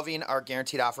loving our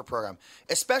Guaranteed Offer program,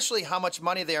 especially how much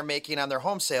money they are making on their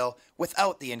home sale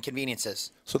without the inconveniences.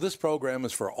 So this program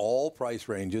is for all price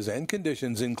ranges and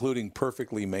conditions, including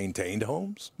perfectly maintained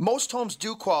homes? Most homes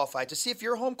do qualify. To see if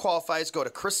your home qualifies, go to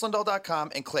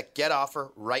chrislindahl.com and click Get Offer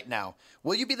right now.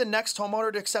 Will you be the next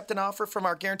homeowner to accept an offer from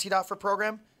our Guaranteed Offer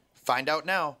program? Find out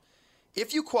now.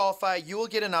 If you qualify, you will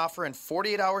get an offer in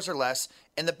 48 hours or less,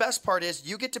 and the best part is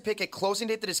you get to pick a closing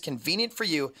date that is convenient for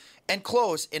you and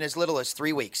close in as little as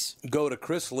 3 weeks. Go to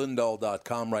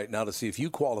chrislindahl.com right now to see if you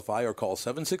qualify or call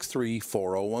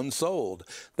 763-401-SOLD.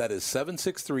 That is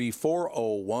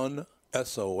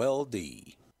 763-401-SOLD.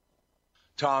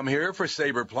 Tom here for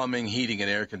Sabre Plumbing, Heating,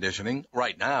 and Air Conditioning.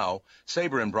 Right now,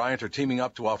 Sabre and Bryant are teaming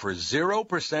up to offer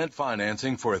 0%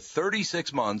 financing for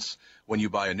 36 months when you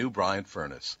buy a new Bryant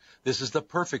furnace. This is the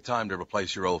perfect time to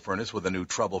replace your old furnace with a new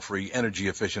trouble-free,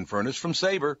 energy-efficient furnace from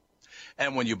Sabre.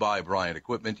 And when you buy Bryant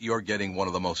equipment, you're getting one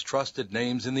of the most trusted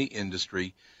names in the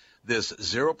industry. This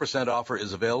 0% offer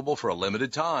is available for a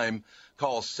limited time.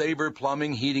 Call Sabre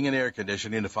Plumbing, Heating, and Air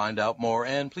Conditioning to find out more,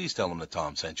 and please tell them that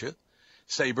Tom sent you.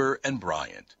 Sabre and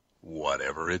Bryant,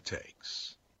 whatever it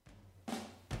takes.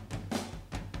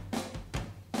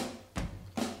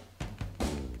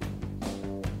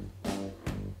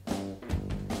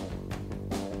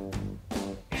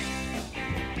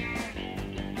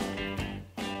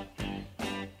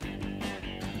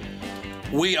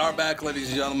 We are back, ladies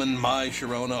and gentlemen. My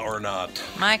Sharona or not.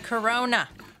 My Corona.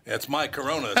 It's my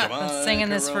Corona. It's I've my been singing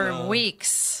this Corona. for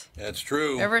weeks. That's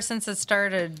true. Ever since it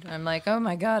started, I'm like, oh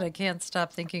my God, I can't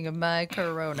stop thinking of my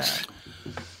Corona.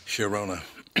 Sharona.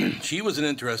 She was an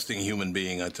interesting human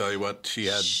being. I tell you what, she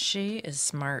is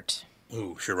smart.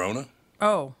 Ooh, Sharona?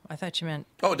 Oh, I thought you meant.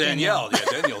 Oh, Danielle. Yeah,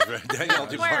 Danielle Where are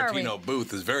we? DiMartino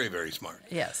Booth is very, very smart.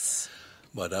 Yes.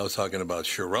 But I was talking about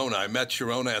Sharona. I met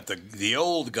Sharona at the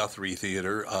old Guthrie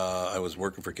Theater. I was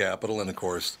working for Capitol, and of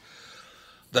course,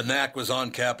 the Knack was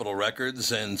on Capitol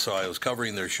Records, and so I was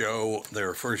covering their show.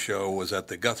 Their first show was at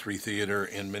the Guthrie Theater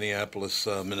in Minneapolis,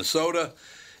 Minnesota,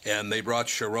 and they brought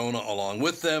Sharona along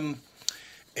with them.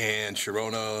 And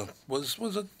Sharona was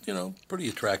a pretty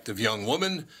attractive young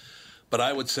woman, but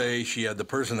I would say she had the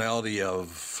personality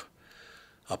of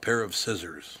a pair of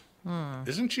scissors.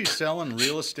 Isn't she selling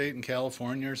real estate in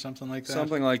California or something like that?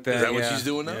 Something like that. Is that what she's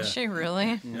doing now? Is she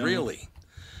really? Yeah. Really?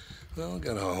 Well,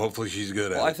 hopefully she's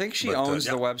good at it. Well, I think she owns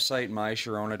yeah. the website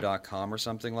mysharona.com or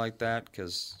something like that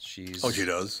because she's. Oh, she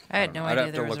does? I had no I'd idea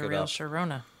have to there was look a it real up.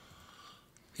 Sharona.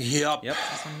 Yep. News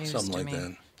Something to like me.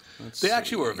 that. Let's They see.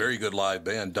 actually were a very good live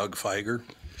band. Doug Feiger.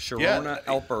 Sharona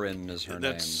Alperin is her name.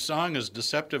 That song is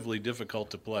deceptively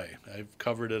difficult to play. I've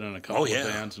covered it in a couple of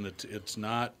bands, and it's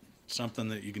not something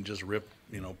that you can just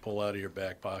pull out of your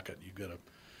back pocket. You got to,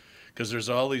 because there's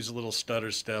all these little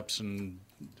stutter steps and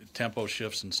tempo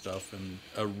shifts and stuff, and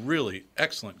a really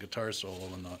excellent guitar solo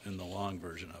in the long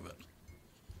version of it.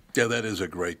 Yeah, that is a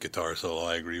great guitar solo.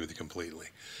 I agree with you completely.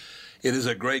 It is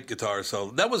a great guitar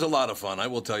solo. That was a lot of fun. I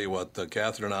will tell you what,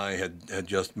 Catherine and I had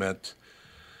just met.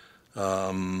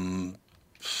 I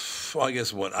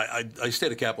guess I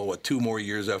stayed at Capitol, 2 more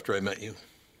years after I met you?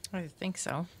 I think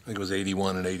so. I think it was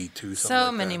 81 and 82, something So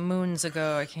like many that. moons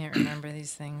ago, I can't remember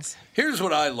these things. Here's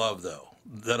what I love, though,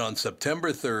 that on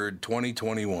September 3rd,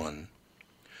 2021,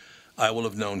 I will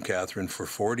have known Catherine for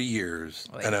 40 years,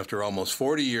 and after almost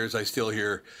 40 years, I still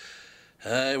hear,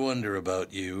 I wonder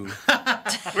about you.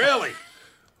 Really?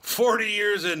 40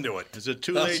 years into it. Is it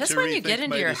too late just to when rethink you get into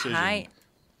my your decision? high,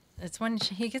 it's when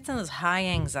he gets in those high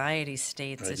anxiety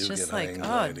states. I It's do just get like, high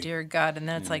oh anxiety. dear God, and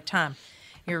then it's like, Tom,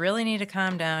 you really need to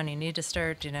calm down. You need to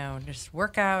start, just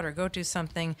work out or go do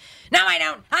something. No, I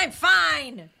don't. I'm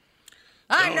fine.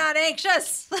 I'm not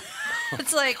anxious.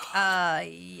 It's like, yeah,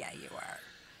 you are.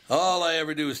 All I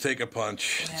ever do is take a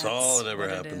punch. That's all that ever what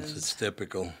it happens. is. It's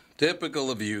typical. Typical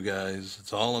of you guys.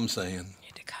 That's all I'm saying. You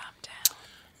need to calm down.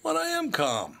 Well, I am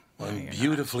calm. I'm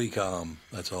beautifully calm.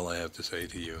 That's all I have to say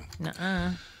to you.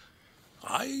 Nuh-uh.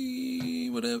 I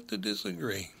would have to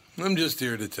disagree. I'm just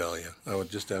here to tell you. I would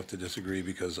just have to disagree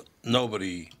because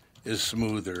nobody is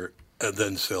smoother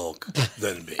than silk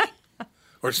than me.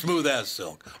 Or smooth as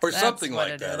silk. Or That's something what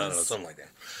like it that. I don't know, is. something like that.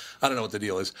 I don't know what the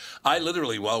deal is. I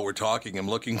literally, while we're talking, am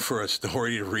looking for a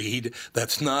story to read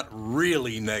that's not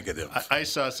really negative. I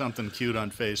saw something cute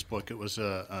on Facebook. It was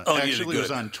actually it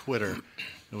was on Twitter.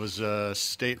 It was a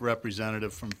state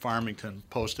representative from Farmington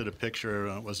posted a picture.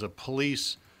 It was a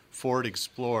police Ford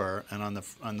Explorer, and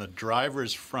on the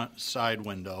driver's front side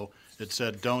window it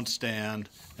said "Don't stand,"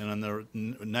 and on the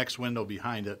next window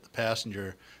behind it, the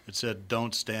passenger, it said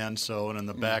 "Don't stand so," and in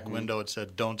the back window it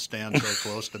said "Don't stand so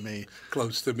close to me."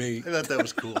 Close to me. I thought that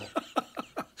was cool.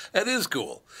 That is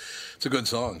cool. It's a good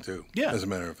song, too. Yeah. As a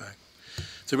matter of fact.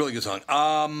 It's a really good song.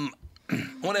 I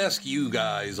want to ask you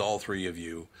guys, all three of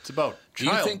you. It's about Do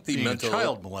you think the being mental- a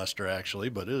child molester, actually,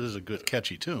 but it is a good,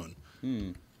 catchy tune.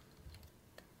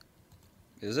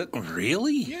 Is it?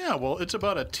 Really? Yeah, well, it's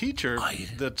about a teacher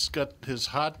that's got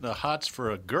the hots for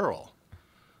a girl.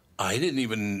 I didn't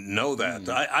even know that.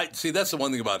 I see. That's the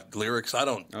one thing about lyrics. I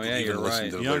don't Oh, yeah, even you're listen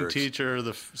right. to the Young lyrics. teacher,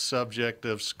 the subject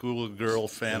of schoolgirl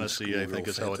fantasy, I think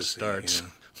is how it Schoolgirl starts.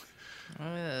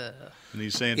 fantasy, And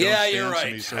he's saying, Yeah, "Don't you're stand to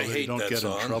right. me so I that you hate don't that get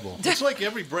song. in trouble." It's like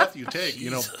every breath you take.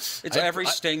 Jesus. It's every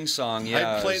Sting song,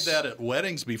 yeah. I played that at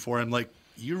weddings before. I'm like,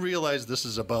 you realize this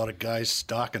is about a guy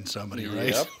stalking somebody,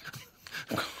 right? Yep.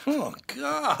 Oh,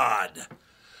 God.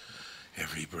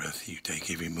 Every breath you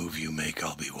take, every move you make,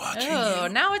 I'll be watching Oh, you.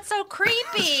 now it's so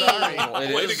creepy. Well,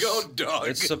 it Way is- to go, Doug.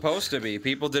 It's supposed to be.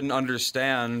 People didn't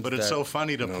understand. But it's that- so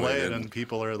funny to No, play they it, didn't. and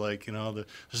people are like, this is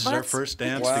Well, our that's- first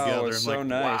dance Wow, together. it's I'm so like,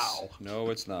 nice. wow. No,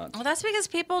 it's not. Well, that's because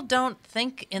people don't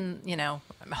think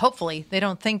hopefully they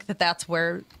don't think that that's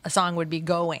where a song would be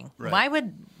going. Right.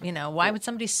 Why would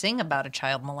somebody sing about a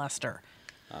child molester?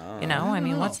 I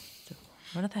mean, what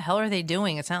the hell are they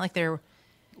doing? It's not like they're.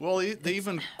 Well, he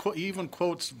even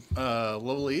quotes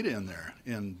Lolita in there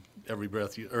in Every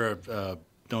Breath You, or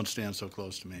Don't Stand So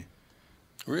Close to Me.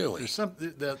 Really? There's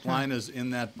that line is in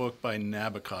that book by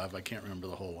Nabokov. I can't remember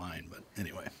the whole line, but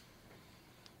anyway.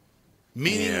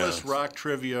 Meaningless Yeah. rock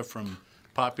trivia from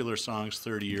popular songs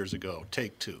 30 years ago.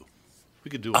 Take two.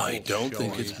 We could do a whole I don't show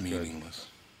think on it's that. meaningless.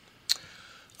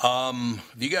 Have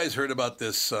you guys heard about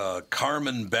this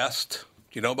Carmen Best?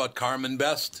 Do you know about Carmen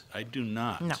Best? I do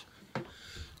not. No.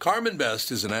 Carmen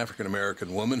Best is an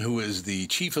African-American woman who is the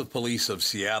chief of police of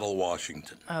Seattle,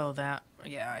 Washington. Oh,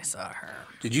 I saw her.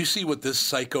 Did you see what this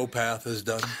psychopath has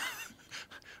done?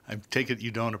 I take it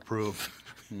you don't approve.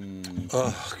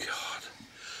 Oh, God.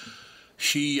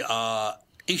 She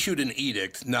issued an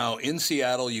edict. Now, in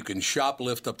Seattle, you can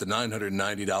shoplift up to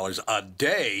 $990 a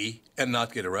day and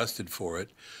not get arrested for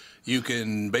it. You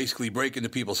can basically break into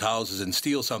people's houses and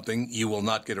steal something. You will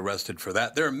not get arrested for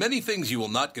that. There are many things you will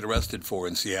not get arrested for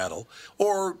in Seattle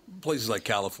or places like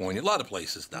California. A lot of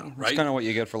places now, right? It's kind of what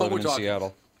you get for But living we're in talking-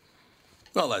 Seattle.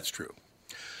 Well, that's true.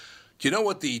 Do you know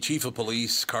what the chief of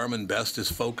police, Carmen Best,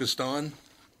 is focused on?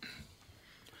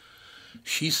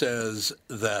 She says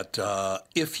that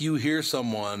if you hear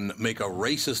someone make a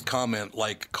racist comment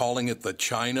like calling it the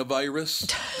China virus,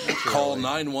 call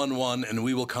 911 and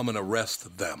we will come and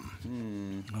arrest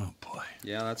them. Oh, boy.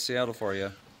 Yeah, that's Seattle for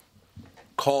you.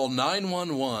 Call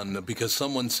 911 because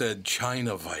someone said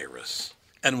China virus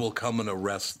and we'll come and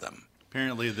arrest them.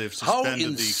 Apparently, they've How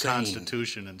suspended the insane.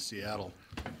 Constitution in Seattle.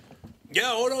 Yeah,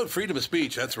 oh no, freedom of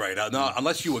speech, that's right. No,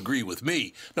 unless you agree with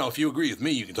me. No, if you agree with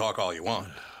me, you can talk all you want.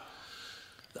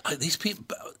 These people,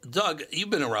 Doug, you've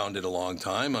been around it a long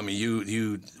time. I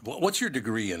mean, what's your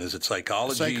degree in? Is it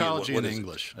psychology? Psychology What and is it?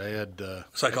 English. I had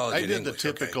Psychology I and did English,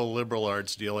 the typical liberal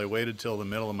arts deal. I waited till the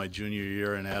middle of my junior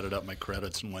year and added up my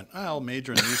credits and went, I'll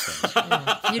major in these things.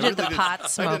 You did the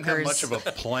pot I didn't have smokers. much of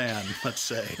a plan, let's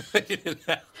say. I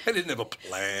didn't have a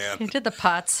plan. You did the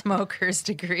pot smokers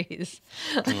degrees.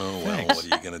 Oh, well, what are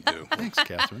you going to do? Thanks,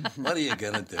 Catherine. What are you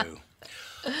going to do?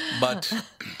 But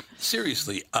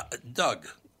seriously, Doug,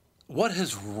 what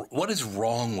is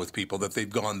wrong with people that they've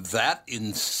gone that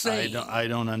insane? I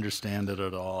don't understand it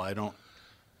at all. I don't.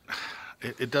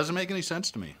 It doesn't make any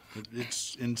sense to me.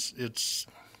 It's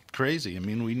crazy. I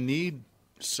mean, we need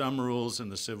some rules in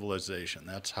the civilization.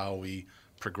 That's how we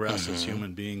progress as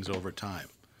human beings over time.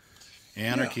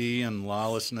 Anarchy and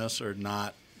lawlessness are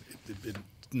not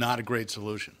a great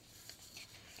solution.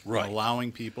 Right.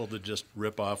 Allowing people to just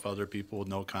rip off other people with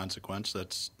no consequence,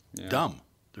 that's dumb.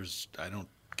 I don't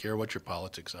care what your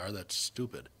politics are. That's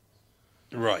stupid.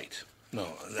 Right. No.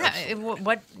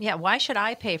 Why should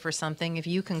I pay for something if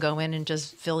you can go in and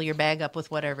just fill your bag up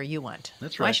with whatever you want?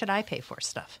 That's right. Why should I pay for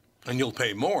stuff? And you'll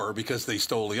pay more because they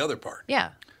stole the other part.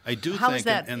 Yeah. I do How think, is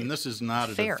that and this is not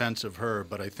a fair? defense of her,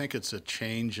 but I think it's a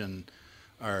change in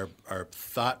our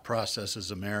thought process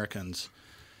as Americans.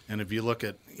 And if you look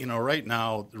at, right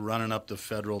now, running up the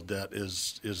federal debt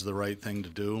is the right thing to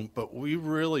do. But we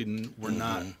really were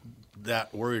not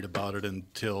that worried about it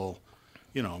until,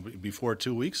 before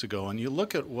 2 weeks ago. And you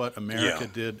look at what America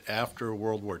did after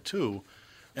World War II.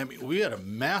 I mean, we had a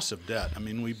massive debt. I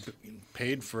mean, we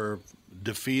paid for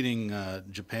defeating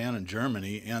Japan and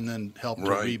Germany and then helped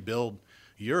to rebuild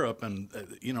Europe. And,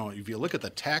 if you look at the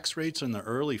tax rates in the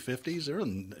early 50s,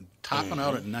 they're topping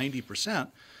out at 90%.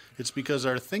 It's because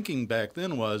our thinking back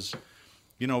then was,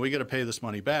 we got to pay this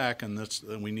money back and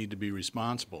we need to be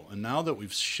responsible. And now that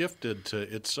we've shifted to,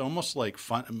 it's almost like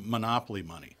monopoly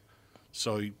money.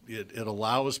 So it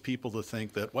allows people to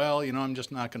think that, well, I'm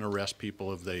just not going to arrest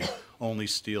people if they only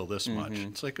steal this much.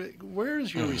 It's like, where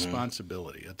is your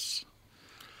responsibility?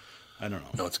 I don't know.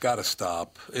 No, it's got to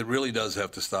stop. It really does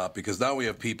have to stop because now we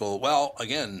have people, well,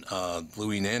 again,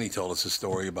 Louis Nanny told us a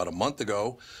story about a month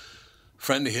ago. A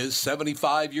friend of his,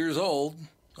 75 years old,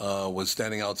 was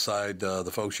standing outside the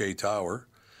Fauché Tower.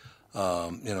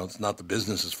 It's not the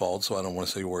business's fault, so I don't want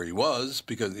to say where he was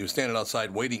because he was standing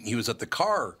outside waiting. He was at the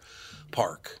car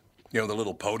park, the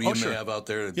little podium they have out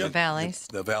there. The valets.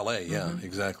 The valet,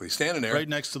 exactly. Standing there. Right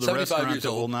next to the restaurant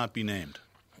that will not be named.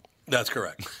 That's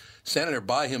correct. Standing there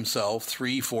by himself,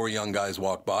 3-4 young guys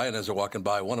walk by, and as they're walking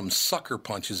by, one of them sucker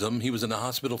punches him. He was in the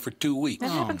hospital for 2 weeks. That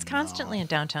happens constantly in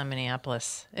downtown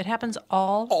Minneapolis. It happens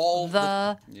all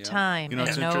the time,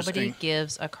 and nobody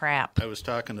gives a crap. I was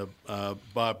talking to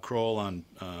Bob Kroll on,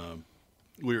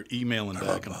 we were emailing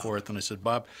back and forth, and I said,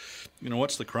 Bob,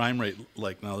 what's the crime rate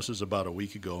like now? This is about a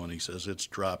week ago, and he says it's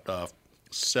dropped off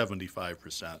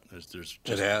 75%. There's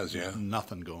just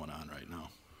nothing going on right now.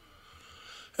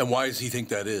 And why does he think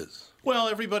that is? Well,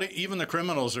 everybody, even the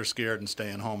criminals are scared and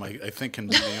staying home, I think can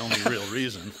be the only real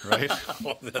reason, right?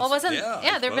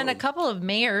 There have been a couple of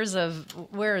mayors of,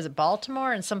 where is it,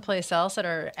 Baltimore and someplace else that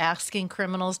are asking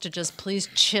criminals to just please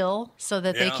chill so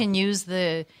that they can use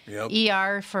the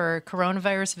ER for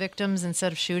coronavirus victims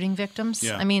instead of shooting victims.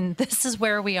 Yeah. I mean, this is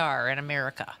where we are in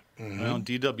America. Well,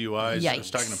 DWIs, I was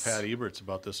talking to Pat Eberts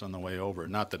about this on the way over.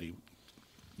 Not that he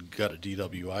got a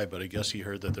DWI, but I guess he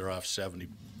heard that they're off 70%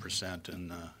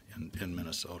 in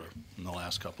Minnesota in the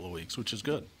last couple of weeks, which is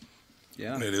good.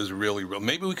 Yeah, it is really real.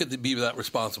 Maybe we could be that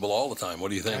responsible all the time. What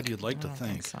do you think? God, you'd like to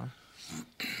think. So.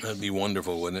 That'd be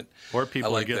wonderful, wouldn't it? Or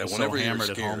people are getting so hammered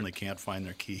at home they can't find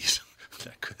their keys.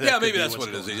 Maybe that's what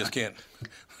it is. They just can't.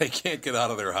 They can't get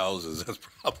out of their houses. That's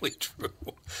probably true.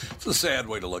 It's a sad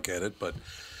way to look at it, but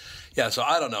so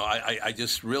I don't know. I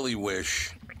just really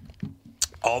wish.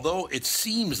 Although it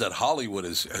seems that Hollywood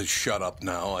has shut up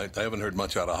now. I haven't heard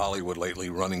much out of Hollywood lately,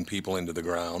 running people into the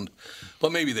ground.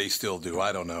 But maybe they still do.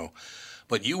 I don't know.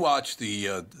 But you watch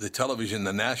the television,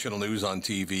 the national news on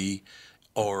TV,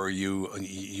 or you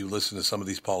listen to some of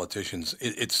these politicians.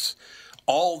 It's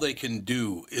all they can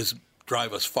do is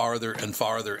drive us farther and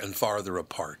farther and farther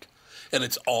apart. And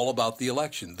it's all about the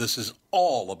election. This is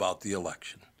all about the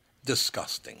election.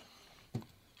 Disgusting.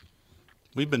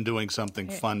 We've been doing something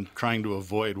fun, trying to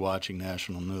avoid watching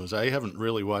national news. I haven't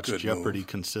really watched Jeopardy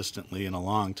consistently in a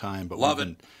long time, but love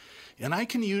it. And I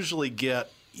can usually get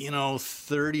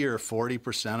 30 or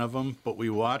 40% of them. But we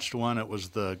watched one; it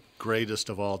was the greatest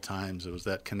of all times. It was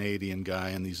that Canadian guy,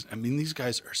 and these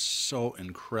guys are so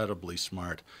incredibly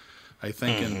smart. I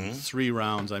think in 3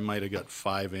 rounds, I might have got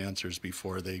 5 answers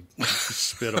before they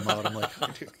spit them out. I'm like,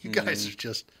 you guys are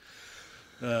just.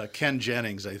 Ken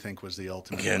Jennings, I think, was the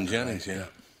ultimate. Ken Jennings, yeah.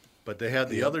 But they had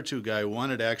the other 2 guys. One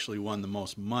had actually won the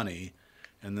most money,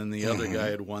 and then the other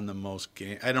guy had won the most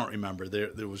game. I don't remember.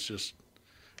 There was just,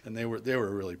 and they were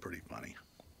really pretty funny.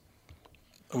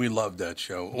 We loved that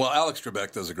show. Well, Alex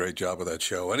Trebek does a great job with that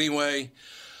show anyway.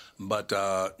 But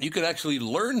you could actually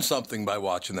learn something by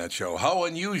watching that show. How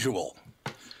unusual.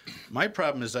 My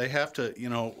problem is I have to,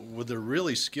 with the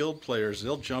really skilled players,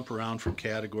 they'll jump around from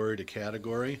category to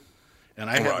category. And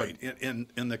I have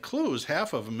in the clues,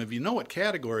 half of them, if you know what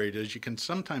category it is, you can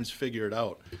sometimes figure it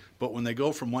out. But when they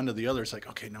go from one to the other, it's like,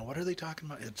 okay, now what are they talking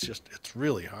about? It's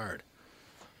really hard.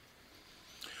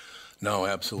 No,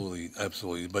 absolutely.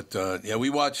 But, we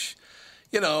watch,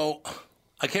 I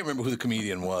can't remember who the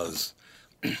comedian was,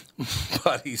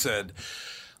 but he said,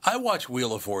 I watch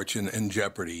Wheel of Fortune and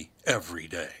Jeopardy every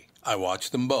day. I watch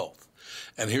them both.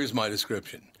 And here's my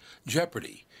description.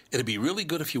 Jeopardy It'd be really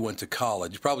good if you went to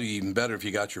college. Probably even better if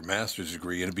you got your master's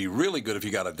degree. And it'd be really good if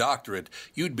you got a doctorate.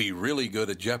 You'd be really good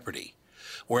at Jeopardy.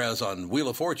 Whereas on Wheel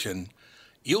of Fortune,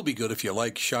 you'll be good if you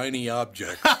like shiny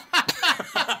objects.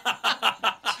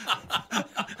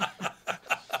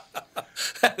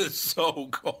 That is so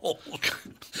cold.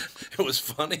 It was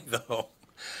funny, though.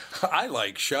 I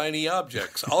like shiny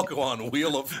objects. I'll go on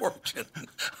Wheel of Fortune.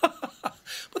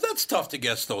 But that's tough to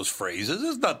guess those phrases.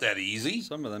 It's not that easy.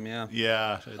 Some of them, yeah.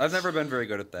 Yeah. I've never been very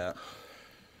good at that.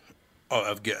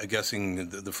 Oh, of guessing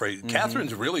the phrase. Mm-hmm.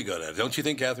 Catherine's really good at it. Don't you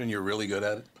think, Catherine, you're really good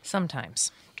at it?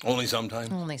 Sometimes. Only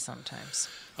sometimes? Only sometimes.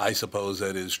 I suppose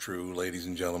that is true, ladies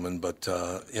and gentlemen. But,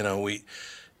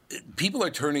 people are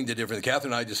turning to different.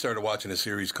 Catherine and I just started watching a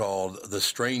series called The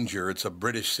Stranger. It's a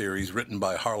British series written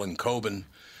by Harlan Coben,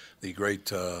 the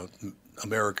great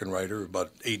American writer,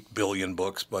 about 8 billion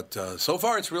books. But so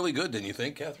far, it's really good, didn't you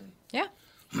think, Catherine? Yeah.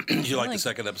 Did you like the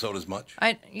second episode as much?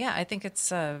 I think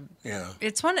it's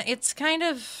it's kind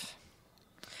of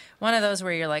one of those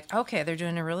where you're like, okay, they're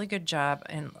doing a really good job,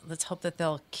 and let's hope that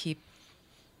they'll keep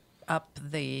up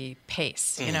the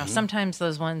pace. You know, sometimes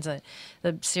those ones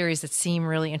the series that seem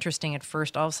really interesting at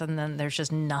first, all of a sudden then there's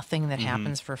just nothing that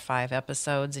happens for 5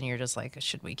 episodes, and you're just like,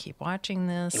 should we keep watching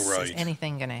this? Right. Is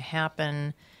anything going to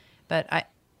happen? But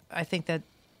I think that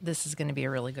this is going to be a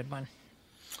really good one.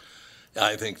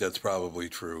 I think that's probably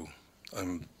true.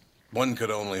 One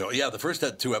could only... the first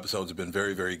 2 episodes have been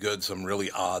very, very good. Some really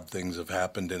odd things have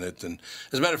happened in it. And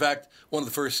as a matter of fact, one of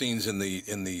the first scenes in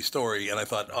the story, and I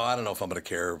thought, I don't know if I'm going to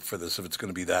care for this, if it's going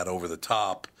to be that over the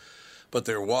top. But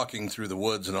they're walking through the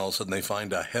woods, and all of a sudden they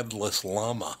find a headless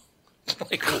llama.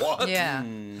 Like, what? Yeah.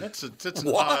 That's an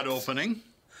odd opening.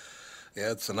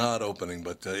 Yeah, it's an odd opening,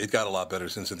 but it got a lot better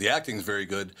since then. The acting's very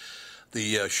good.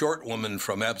 The short woman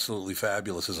from Absolutely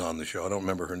Fabulous is on the show. I don't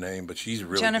remember her name, but she's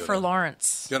really Jennifer good.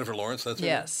 Lawrence. Jennifer Lawrence, that's her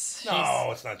Yes. name? No,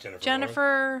 it's not Jennifer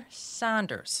Lawrence.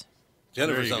 Saunders.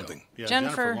 Jennifer something. Yeah,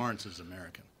 Jennifer Lawrence is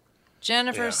American.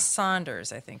 Jennifer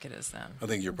Saunders, I think it is then. I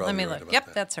think you're probably Let me right look. about Yep,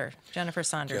 that. that's her. Jennifer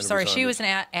Saunders. Jennifer Sorry, she Saunders. was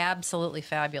an Absolutely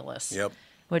Fabulous. Yep.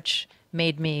 Which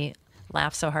made me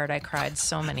laugh so hard I cried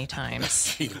so many times.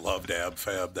 She loved Ab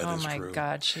Fab, that is Oh my true.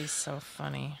 God, she's so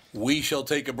funny. We shall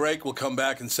take a break. We'll come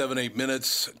back in 7-8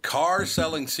 minutes. Car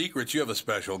Selling Secrets. You have a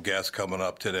special guest coming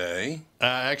up today.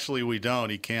 Actually, we don't.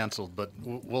 He canceled, but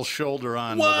we'll shoulder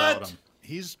on What? without him.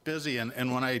 He's busy,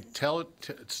 and when I tell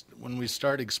it, when we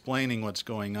start explaining what's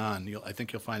going on, I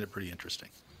think you'll find it pretty interesting.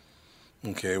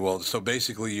 Okay, well, so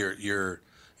basically your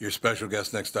special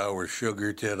guest next hour is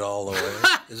Sugar Tit all the way.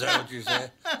 Is that what you're saying?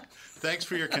 Thanks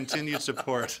for your continued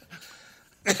support.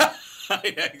 Yeah,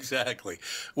 exactly.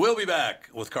 We'll be back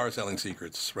with Car Selling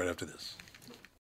Secrets right after this.